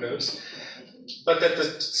by our windows, but that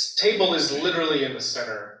the table is literally in the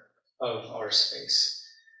center of our space.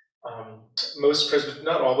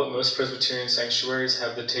 Not all, but most Presbyterian sanctuaries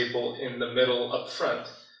have the table in the middle up front,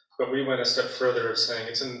 but we went a step further of saying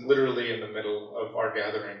it's literally in the middle of our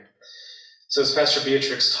gathering. So as Pastor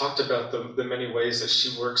Beatrix talked about the many ways that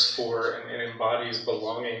she works for and embodies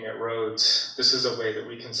belonging at Rhodes, this is a way that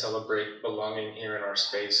we can celebrate belonging here in our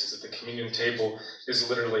space, is that the communion table is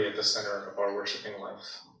literally at the center of our worshiping life.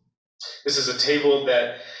 This is a table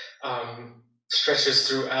that stretches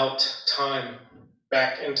throughout time,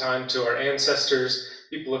 back in time to our ancestors.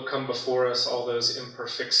 People have come before us, all those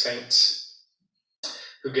imperfect saints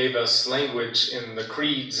who gave us language in the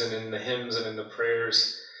creeds and in the hymns and in the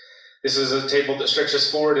prayers. This is a table that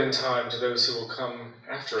stretches forward in time to those who will come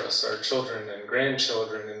after us, our children and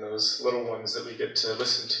grandchildren and those little ones that we get to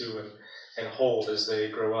listen to and hold as they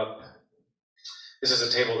grow up. This is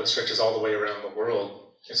a table that stretches all the way around the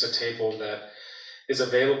world. It's a table that is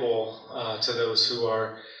available to those who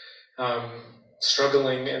are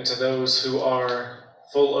struggling and to those who are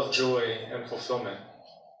full of joy and fulfillment.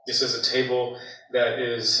 This is a table that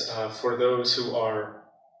is for those who are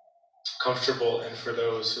comfortable and for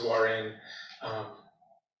those who are in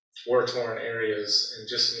war-torn areas and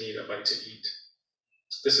just need a bite to eat.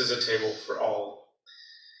 This is a table for all.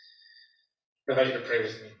 I invite you to pray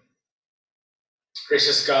with me.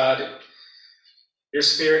 Gracious God, your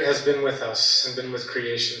Spirit has been with us and been with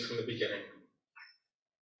creation from the beginning.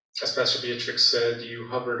 As Pastor Beatrix said, you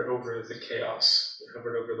hovered over the chaos. You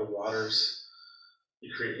hovered over the waters.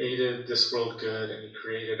 You created this world good, and you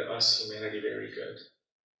created us, humanity, very good.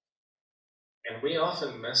 And we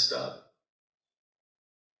often messed up.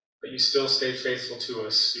 But you still stayed faithful to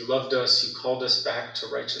us. You loved us. You called us back to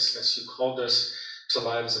righteousness. You called us to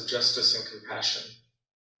lives of justice and compassion.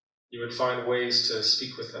 You would find ways to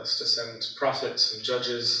speak with us, to send prophets and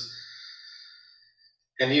judges.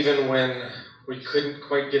 And even when we couldn't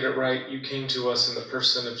quite get it right, you came to us in the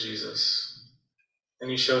person of Jesus.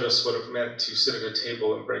 And you showed us what it meant to sit at a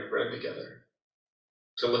table and break bread together,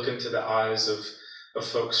 to look into the eyes of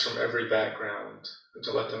folks from every background, and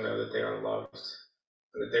to let them know that they are loved,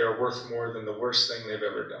 and that they are worth more than the worst thing they've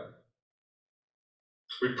ever done.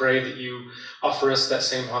 We pray that you offer us that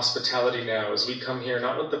same hospitality now as we come here,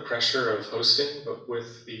 not with the pressure of hosting, but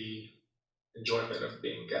with the enjoyment of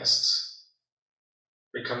being guests.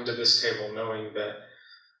 We come to this table knowing that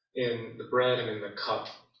in the bread and in the cup,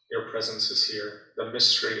 your presence is here. The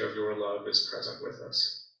mystery of your love is present with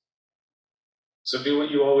us. So do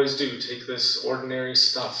what you always do. Take this ordinary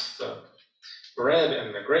stuff, the bread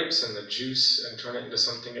and the grapes and the juice, and turn it into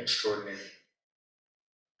something extraordinary.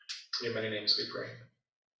 In your many names we pray.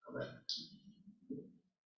 Amen.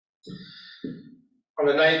 On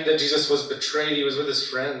the night that Jesus was betrayed, he was with his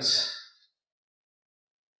friends.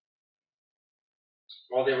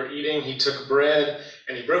 While they were eating, he took bread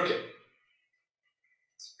and he broke it.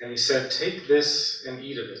 And he said, "Take this and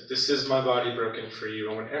eat of it. This is my body broken for you.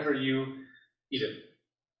 And whenever you eat it,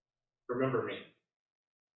 remember me."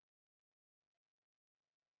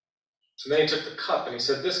 And then he took the cup and he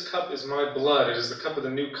said, "This cup is my blood. It is the cup of the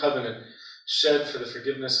new covenant, shed for the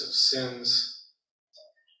forgiveness of sins.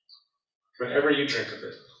 Whenever you drink of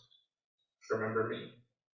it, remember me."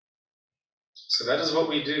 So that is what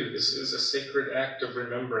we do. This is a sacred act of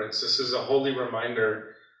remembrance. This is a holy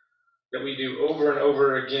reminder that we do over and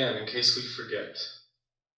over again in case we forget.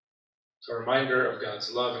 It's a reminder of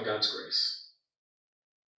God's love and God's grace.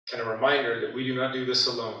 And a reminder that we do not do this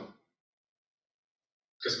alone,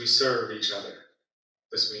 because we serve each other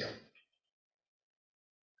this meal.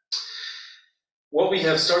 What we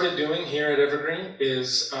have started doing here at Evergreen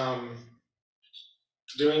is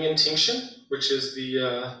doing intinction, which is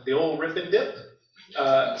the old rip and dip.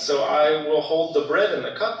 So I will hold the bread in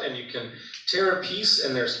the cup, and you can tear a piece,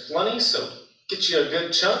 and there's plenty, so get you a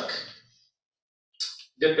good chunk.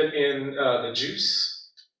 Dip it in the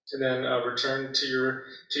juice, and then return to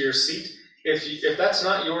your seat. If that's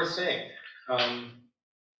not your thing,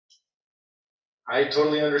 I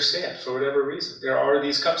totally understand, for whatever reason. There are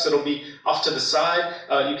these cups that'll be off to the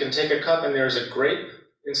side. You can take a cup and there's a grape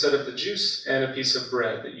instead of the juice, and a piece of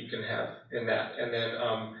bread that you can have in that. And then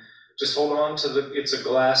just hold on to it's a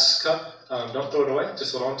glass cup. Don't throw it away,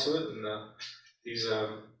 just hold on to it, and these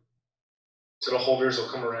little holders will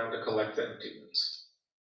come around to collect the empty ones.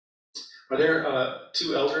 Are there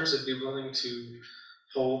 2 elders that'd be willing to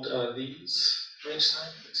hold these for each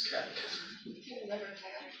time? Thanks, Kat and Catherine.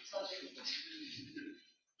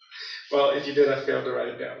 Well, if you did, I failed to write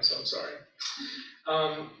it down, so I'm sorry.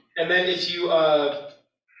 And then if you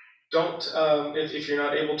if you're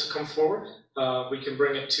not able to come forward, we can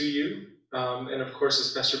bring it to you. And of course,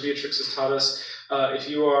 as Pastor Beatrix has taught us, if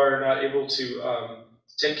you are not able to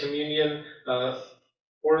take communion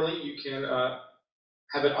orally, you can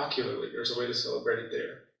have it ocularly. There's a way to celebrate it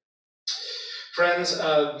there. Friends,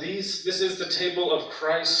 this is the table of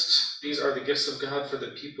Christ. These are the gifts of God for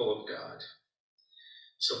the people of God.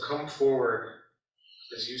 So come forward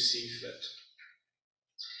as you see fit.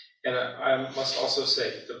 And I must also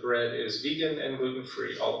say, the bread is vegan and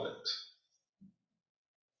gluten-free, all of it.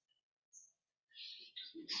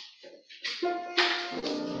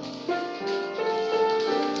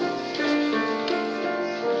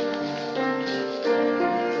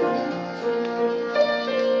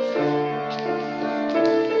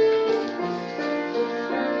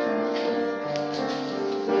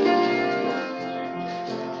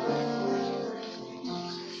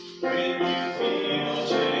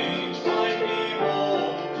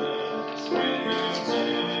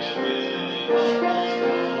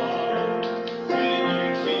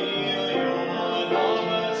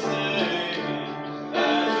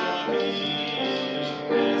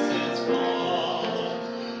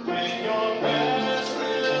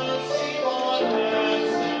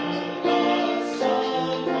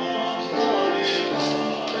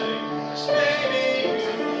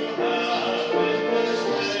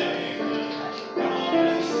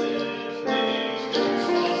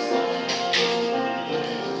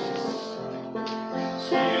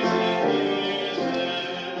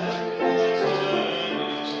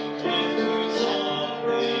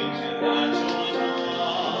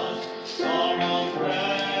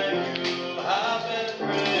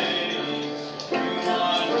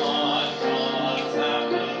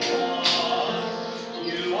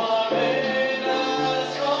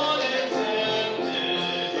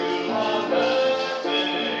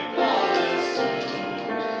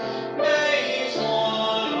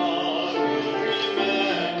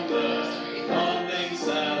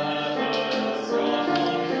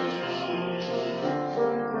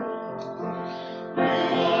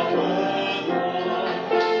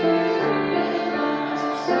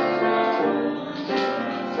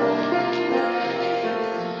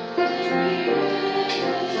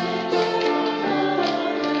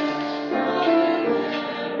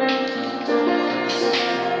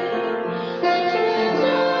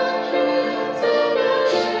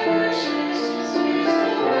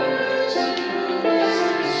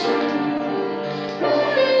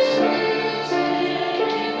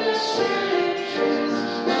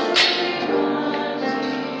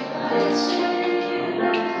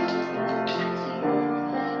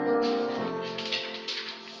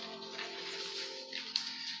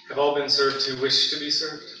 Have all been served who wish to be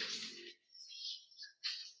served?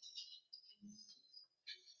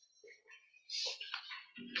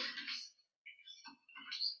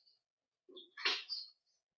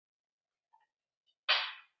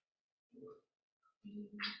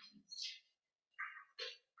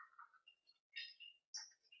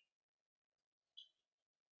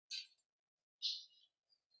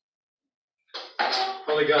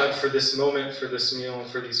 Holy God, for this moment, for this meal,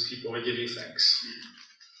 and for these people, we give you thanks.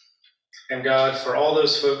 And God, for all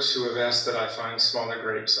those folks who have asked that I find smaller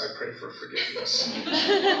grapes, I pray for forgiveness.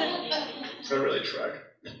 I really tried.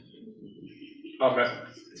 Amen.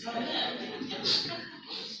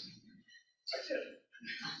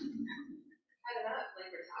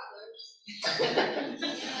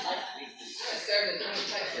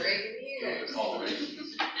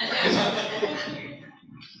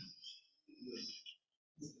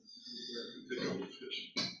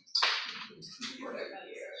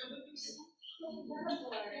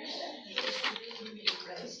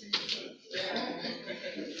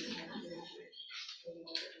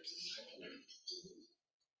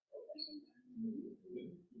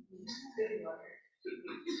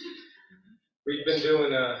 We've been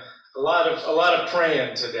doing a lot of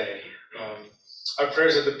praying today. Our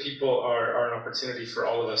prayers of the people are an opportunity for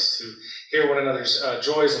all of us to hear one another's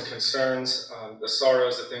joys and concerns, the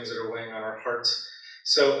sorrows, the things that are weighing on our hearts.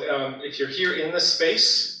 So if you're here in this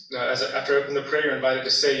space, after I open the prayer, you're invited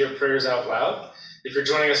to say your prayers out loud. If you're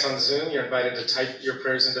joining us on Zoom, you're invited to type your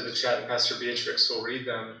prayers into the chat and Pastor Beatrix will read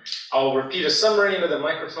them. I'll repeat a summary into the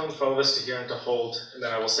microphone for all of us to hear and to hold, and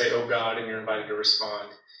then I will say, "Oh God," and you're invited to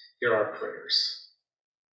respond. Hear our prayers.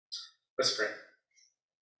 Let's pray.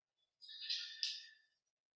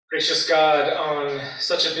 Gracious God, on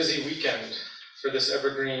such a busy weekend for this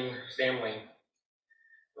Evergreen family,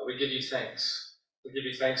 we give you thanks. We give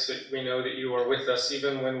you thanks that we know that you are with us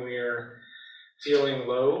even when we're feeling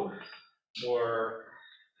low or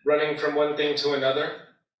running from one thing to another,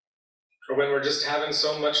 or when we're just having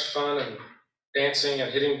so much fun and dancing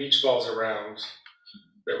and hitting beach balls around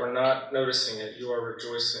that we're not noticing it. You are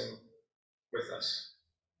rejoicing with us.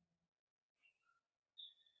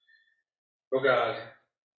 Oh God,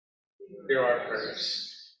 hear our prayers.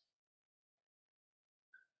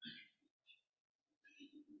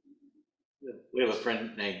 We have a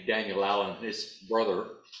friend named Daniel Allen. His brother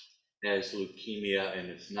has leukemia and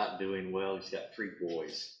is not doing well. He's got 3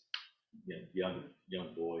 boys,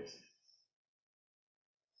 young boys.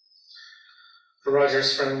 For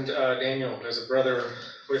Roger's friend Daniel, who has a brother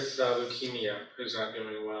with leukemia who's not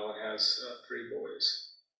doing well and has 3 boys.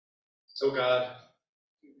 So God,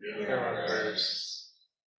 hear our prayers.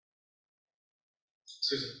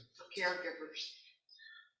 Susan. For caregivers.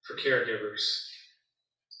 For caregivers.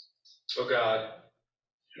 Oh God,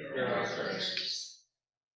 hear our prayers.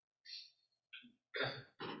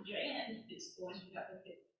 Jan is going to have a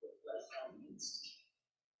big elements.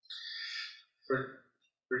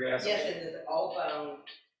 We're going to ask Yes, and the all bone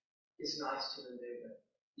is nice to remove it.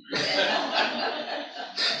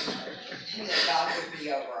 And the dog would be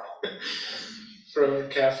overall. From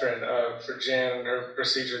Catherine, for Jan, her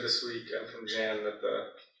procedure this week, and from Jan, that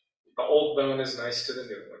the old bone is nice to the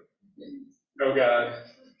new one. Oh God,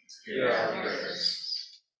 hear our prayers.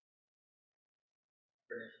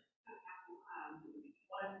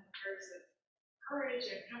 One prayers of courage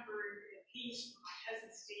and comfort and peace for my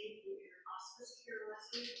cousin Steve, who in hospice care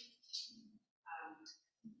last week, and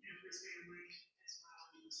for his family as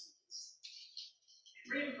well, and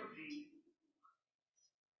freedom from pain.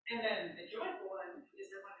 And then the joyful one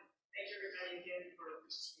is I want to thank everybody again for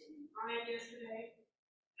participating in Pride yesterday.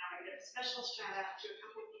 Now I give a special shout out to a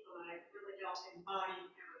couple of people that I really felt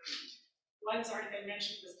embodied everything. One's already been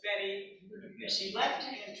mentioned was Betty. She left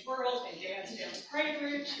and twirled and danced down the parade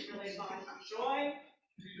route. She really embodied joy.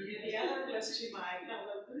 And the other was to my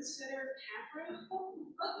fellow booth sitter, Catherine.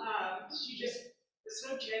 She just was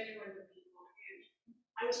so genuine with people. And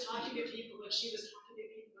I was talking to people, and she was talking to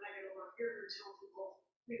people, and I could overhear her tell people,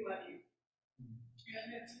 "We love you."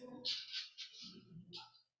 And that's cool.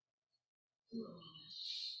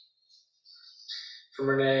 From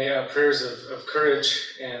Renee, prayers of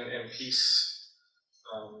courage and peace,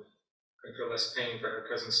 and for less pain for her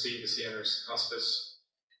cousin Steve as he enters hospice.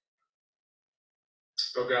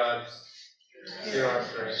 Oh God, hear our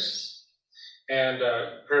prayers. And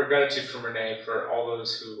prayer of gratitude from Renee for all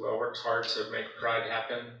those who worked hard to make Pride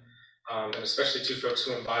happen, and especially 2 folks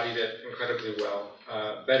who embodied it incredibly well,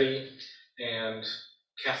 Betty and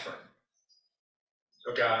Catherine.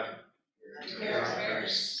 Oh God, hear our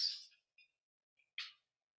prayers.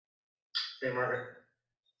 Hey, Margaret.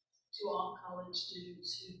 To all college students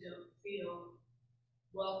who don't feel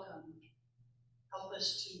welcome, help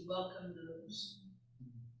us to welcome those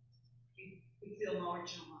who feel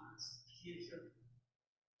marginalized. And for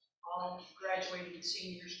all graduating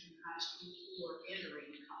seniors from high school who are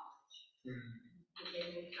entering college, that they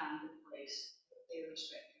will find a place that they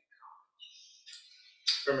respect.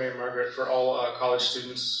 For Mary Margaret, for all college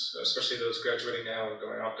students, especially those graduating now and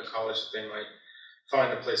going off to college, that they might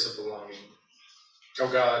find a place of belonging. Oh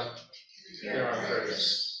God, hear our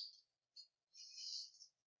prayers.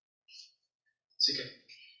 CK.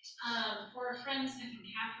 For our friends Nick and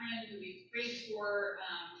Catherine, who we prayed for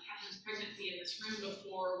Catherine's pregnancy in this room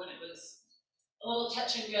before when it was a little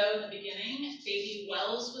touch and go in the beginning. Baby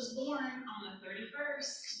Wells was born on the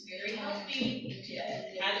 31st, very healthy.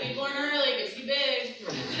 Had to be born early because he's big.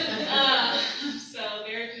 So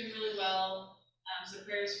they're doing really well. So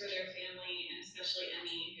prayers for their family, and especially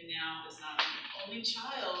Emmy, who now is not an only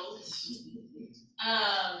child.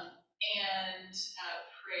 And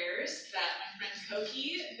prayers that my friend Koki,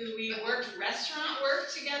 who we worked restaurant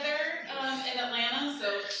work together in Atlanta,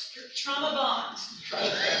 so trauma bond.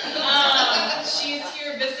 She's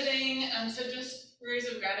here visiting, so just prayers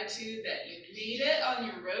of gratitude that you made it on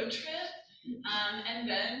your road trip. And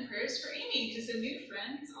then prayers for Amy, who's a new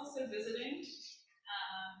friend who's also visiting.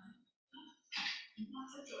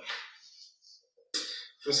 Lots of joy.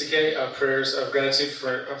 From CK, prayers of gratitude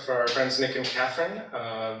for our friends Nick and Catherine.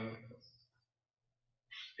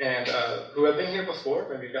 and who have been here before.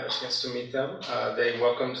 Maybe you've gotten a chance to meet them. They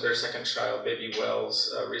welcomed their second child, baby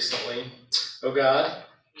Wells, recently. Oh God,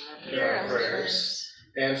 hear our prayers.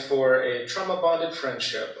 And for a trauma-bonded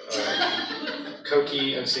friendship,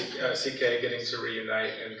 Koki and CK getting to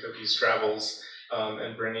reunite in Koki's travels,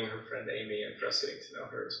 and bringing her friend Amy and for us getting to know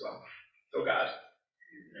her as well. Oh God,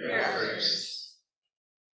 hear our prayers.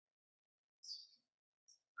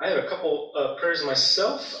 I have a couple prayers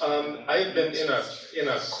myself. I've been in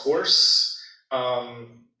a course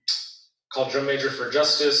called Drum Major for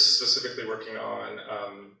Justice, specifically working on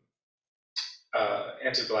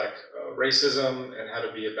anti-Black racism and how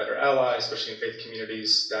to be a better ally, especially in faith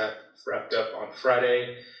communities. That wrapped up on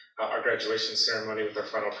Friday. Our graduation ceremony with our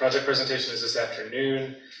final project presentation is this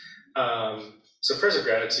afternoon. So prayers of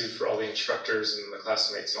gratitude for all the instructors and the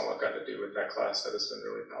classmates and all I've got to do with that class. That has been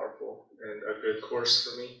really powerful and a good course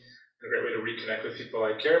for me. A great way to reconnect with people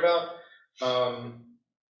I care about.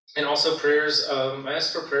 And also prayers, I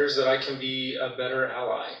ask for prayers that I can be a better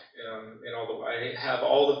ally in all the, I have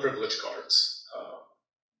all the privilege cards.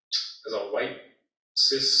 As a white,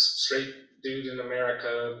 cis, straight dude in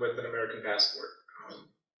America with an American passport,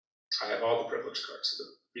 I have all the privilege cards to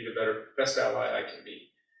be the best ally I can be.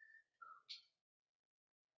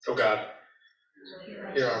 Oh God,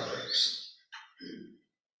 hear our prayers.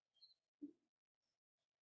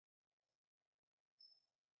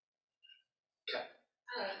 Okay.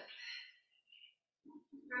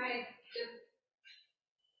 Pride,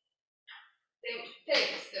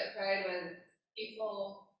 thanks that Pride was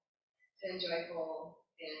peaceful and joyful,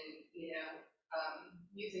 and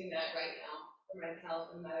using that right now for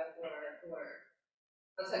myself and metaphor for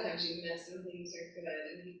how sometimes you miss when things are good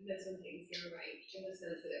and you miss when things are right, in the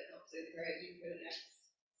sense that it helps encourage you for the next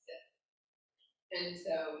step. And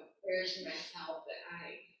so prayers for myself that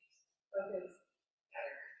I focus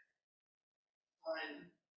better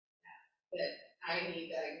on that I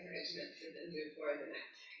need that encouragement to then move forward the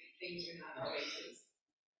next time. Things are not always as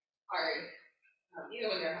hard,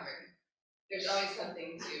 even when they're hard. There's always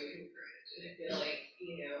something to encourage, and I feel like,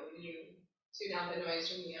 when you tune out the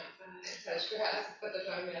noise from the outside, touch grass, put the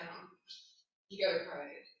phone down, you go to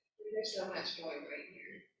Pride. There's so much going right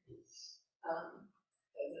here. Doesn't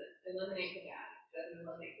eliminate the bad, doesn't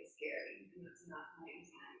eliminate the scary, and that's not my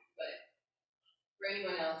intent. But for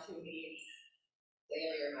anyone else who needs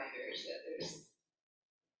daily reminders that there's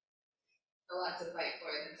a lot to fight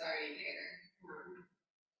for that's already there,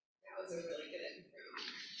 that was a really good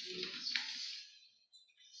improvement.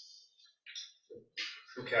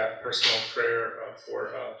 From Kat, personal prayer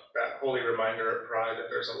for that holy reminder at Pride that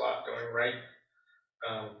there's a lot going right,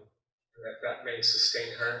 and that may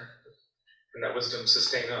sustain her, and that wisdom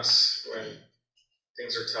sustain us when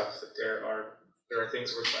things are tough, that there are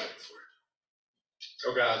things we're fighting for.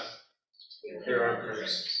 Oh God, hear our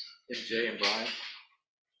prayers. MJ and Brian.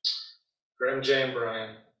 For MJ and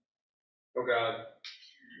Brian, oh God,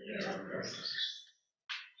 hear our prayers.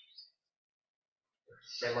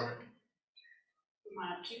 Mary Margaret.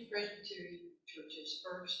 My two Presbyterian churches,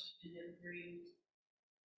 First and Evergreen,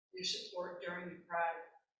 your support during the Pride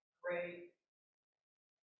Parade,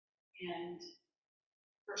 and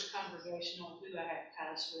First Congregational, who I have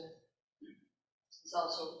ties with, is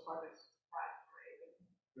also part of the Pride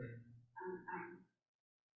Parade. I'm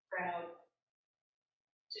proud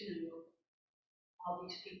to know all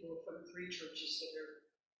these people from three churches that are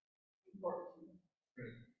important to me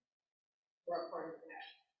who are part of that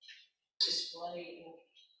display of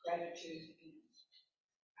gratitude and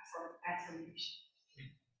affirmation.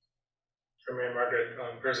 For Mary Margaret,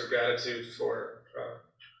 prayers of gratitude for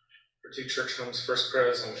two church homes, First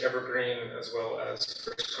Pres and Evergreen, as well as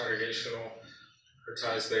First Congregational, her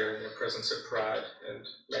ties there in your presence at Pride. And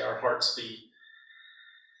may our hearts be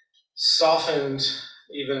softened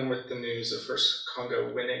even with the news of First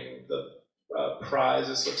Congo winning the prize,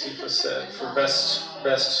 as Latifah said, for best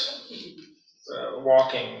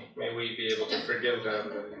walking. May we be able to forgive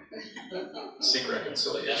them and seek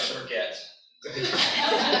reconciliation. Never forget.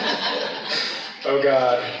 Oh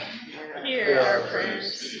God, hear our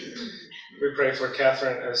prayers. We pray for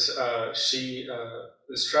Catherine as she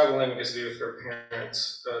is traveling to be with her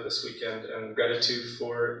parents this weekend, and gratitude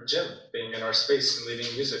for Jim being in our space and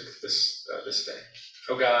leading music this day.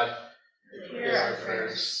 Oh God, hear our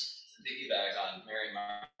prayers. To piggyback on Mary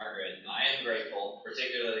Margaret, I am grateful,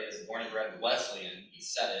 particularly as a born and bred Wesleyan, he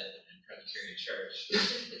said it in Presbyterian Church,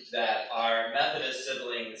 that our Methodist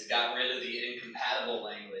siblings got rid of the incompatible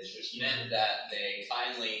language, which meant that they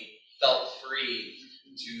finally felt free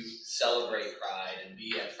to celebrate Pride and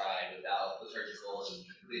be at Pride without liturgical and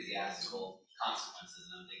ecclesiastical consequences.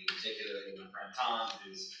 And I'm thinking particularly of my friend Tom,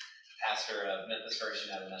 who's pastor of Memphis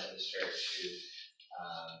Version of a Methodist church who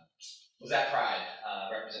was at Pride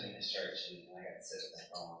representing his church, and I got to sit with him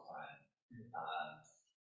for a long time.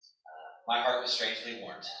 My heart was strangely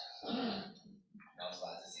warmed. I was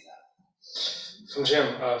glad to see that. From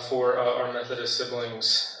Jim, for our Methodist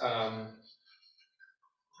siblings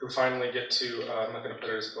who finally get to, I'm not going to put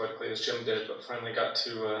it as poetically as Jim did, but finally got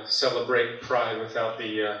to celebrate Pride without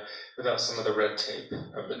some of the red tape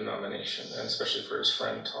of the denomination, and especially for his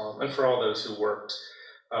friend Tom, and for all those who worked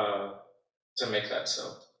to make that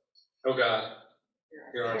so. Oh God,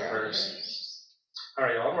 hear our prayers. All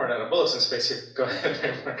right, y'all, I'm running out of bullets in space here. Go ahead,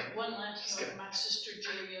 Mary Mark. One last note, my sister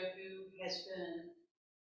Julia, who has been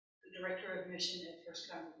the director of mission at First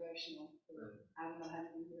Congregational for I don't know how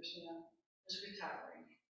many years now, is retiring.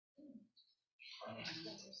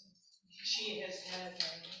 She has had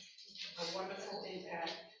a wonderful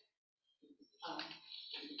impact.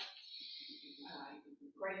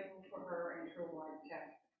 Grateful for her and her wife,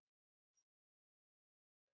 Kathy.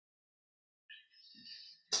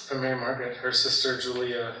 For Mary Margaret, her sister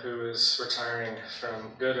Julia, who is retiring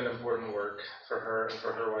from good and important work, for her and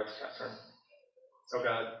for her wife Catherine. Oh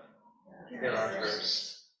God, hear our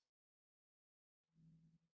prayers.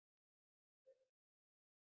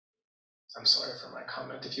 I'm sorry for my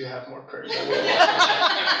comment. If you have more prayers, I will.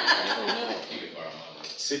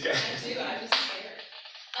 CK. I was scared.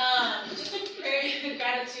 Just a prayer,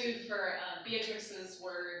 gratitude for Beatrix's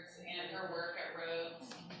words and her work at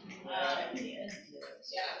Rhodes.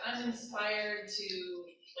 Yeah, I'm inspired to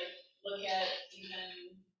look at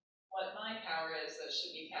even what my power is that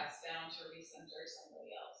should be passed down to recenter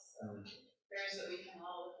somebody else. So prayers that we can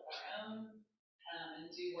all look at our own and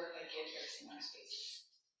do work like Beatrix in our spaces.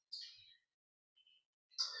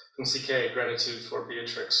 From CK, gratitude for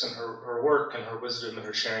Beatrix and her work and her wisdom and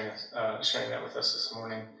her sharing that with us this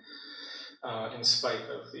morning, in spite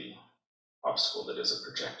of the obstacle that is a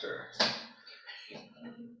projector.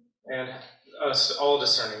 And us all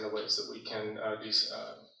discerning the ways that we can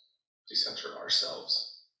decenter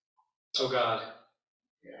ourselves. Oh God,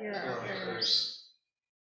 hear our prayers.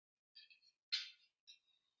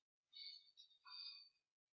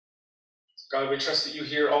 God, we trust that you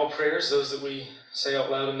hear all prayers, those that we say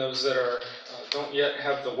out loud and those that are don't yet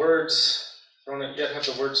have the words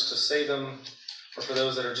to say them, or for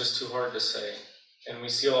those that are just too hard to say. And we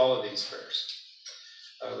seal all of these prayers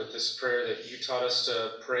with this prayer that you taught us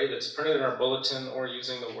to pray, that's printed in our bulletin, or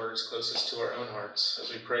using the words closest to our own hearts as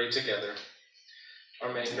we pray together.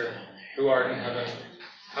 Our Maker, who art in heaven,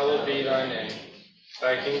 hallowed be thy name.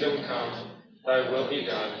 Thy kingdom come, thy will be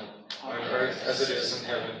done, on earth as it is in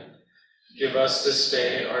heaven. Give us this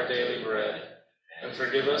day our daily bread, and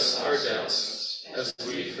forgive us our debts, as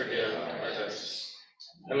we forgive our debtors.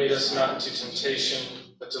 And lead us not into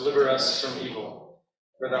temptation, but deliver us from evil.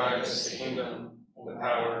 For thine is the kingdom, and the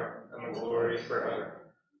power, and the glory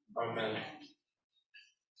forever. Amen.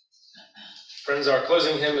 Friends, our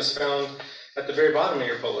closing hymn is found at the very bottom of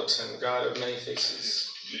your bulletin, God of Many Faces.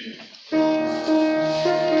 Hear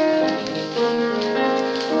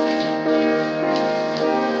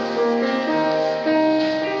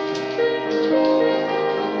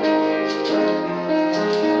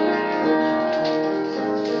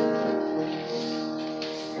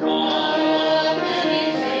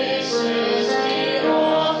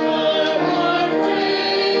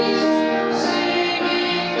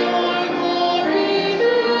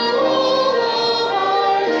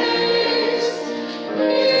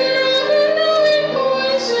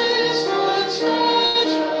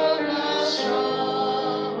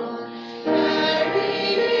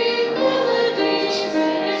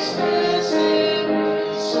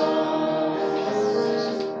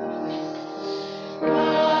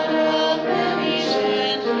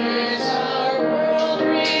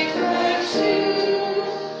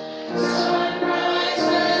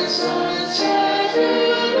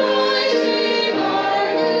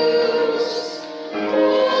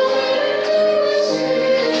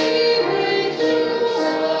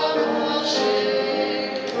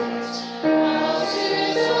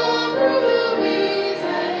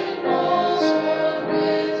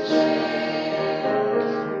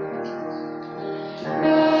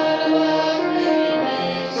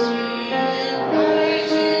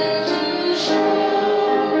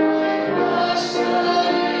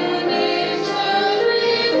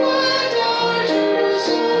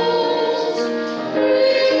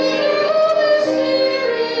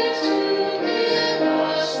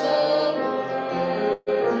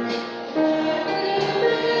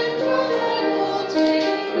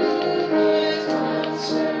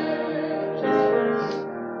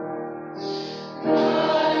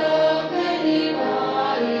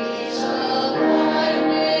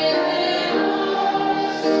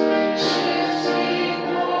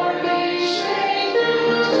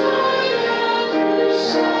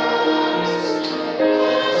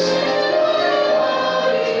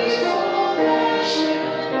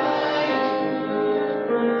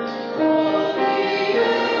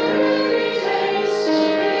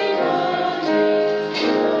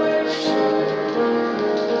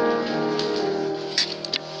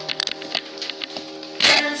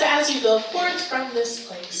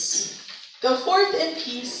Go forth in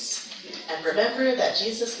peace and remember that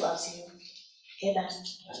Jesus loves you. Amen.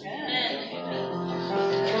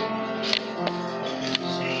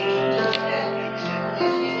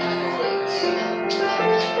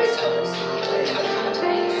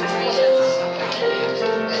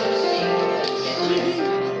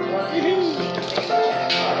 Amen.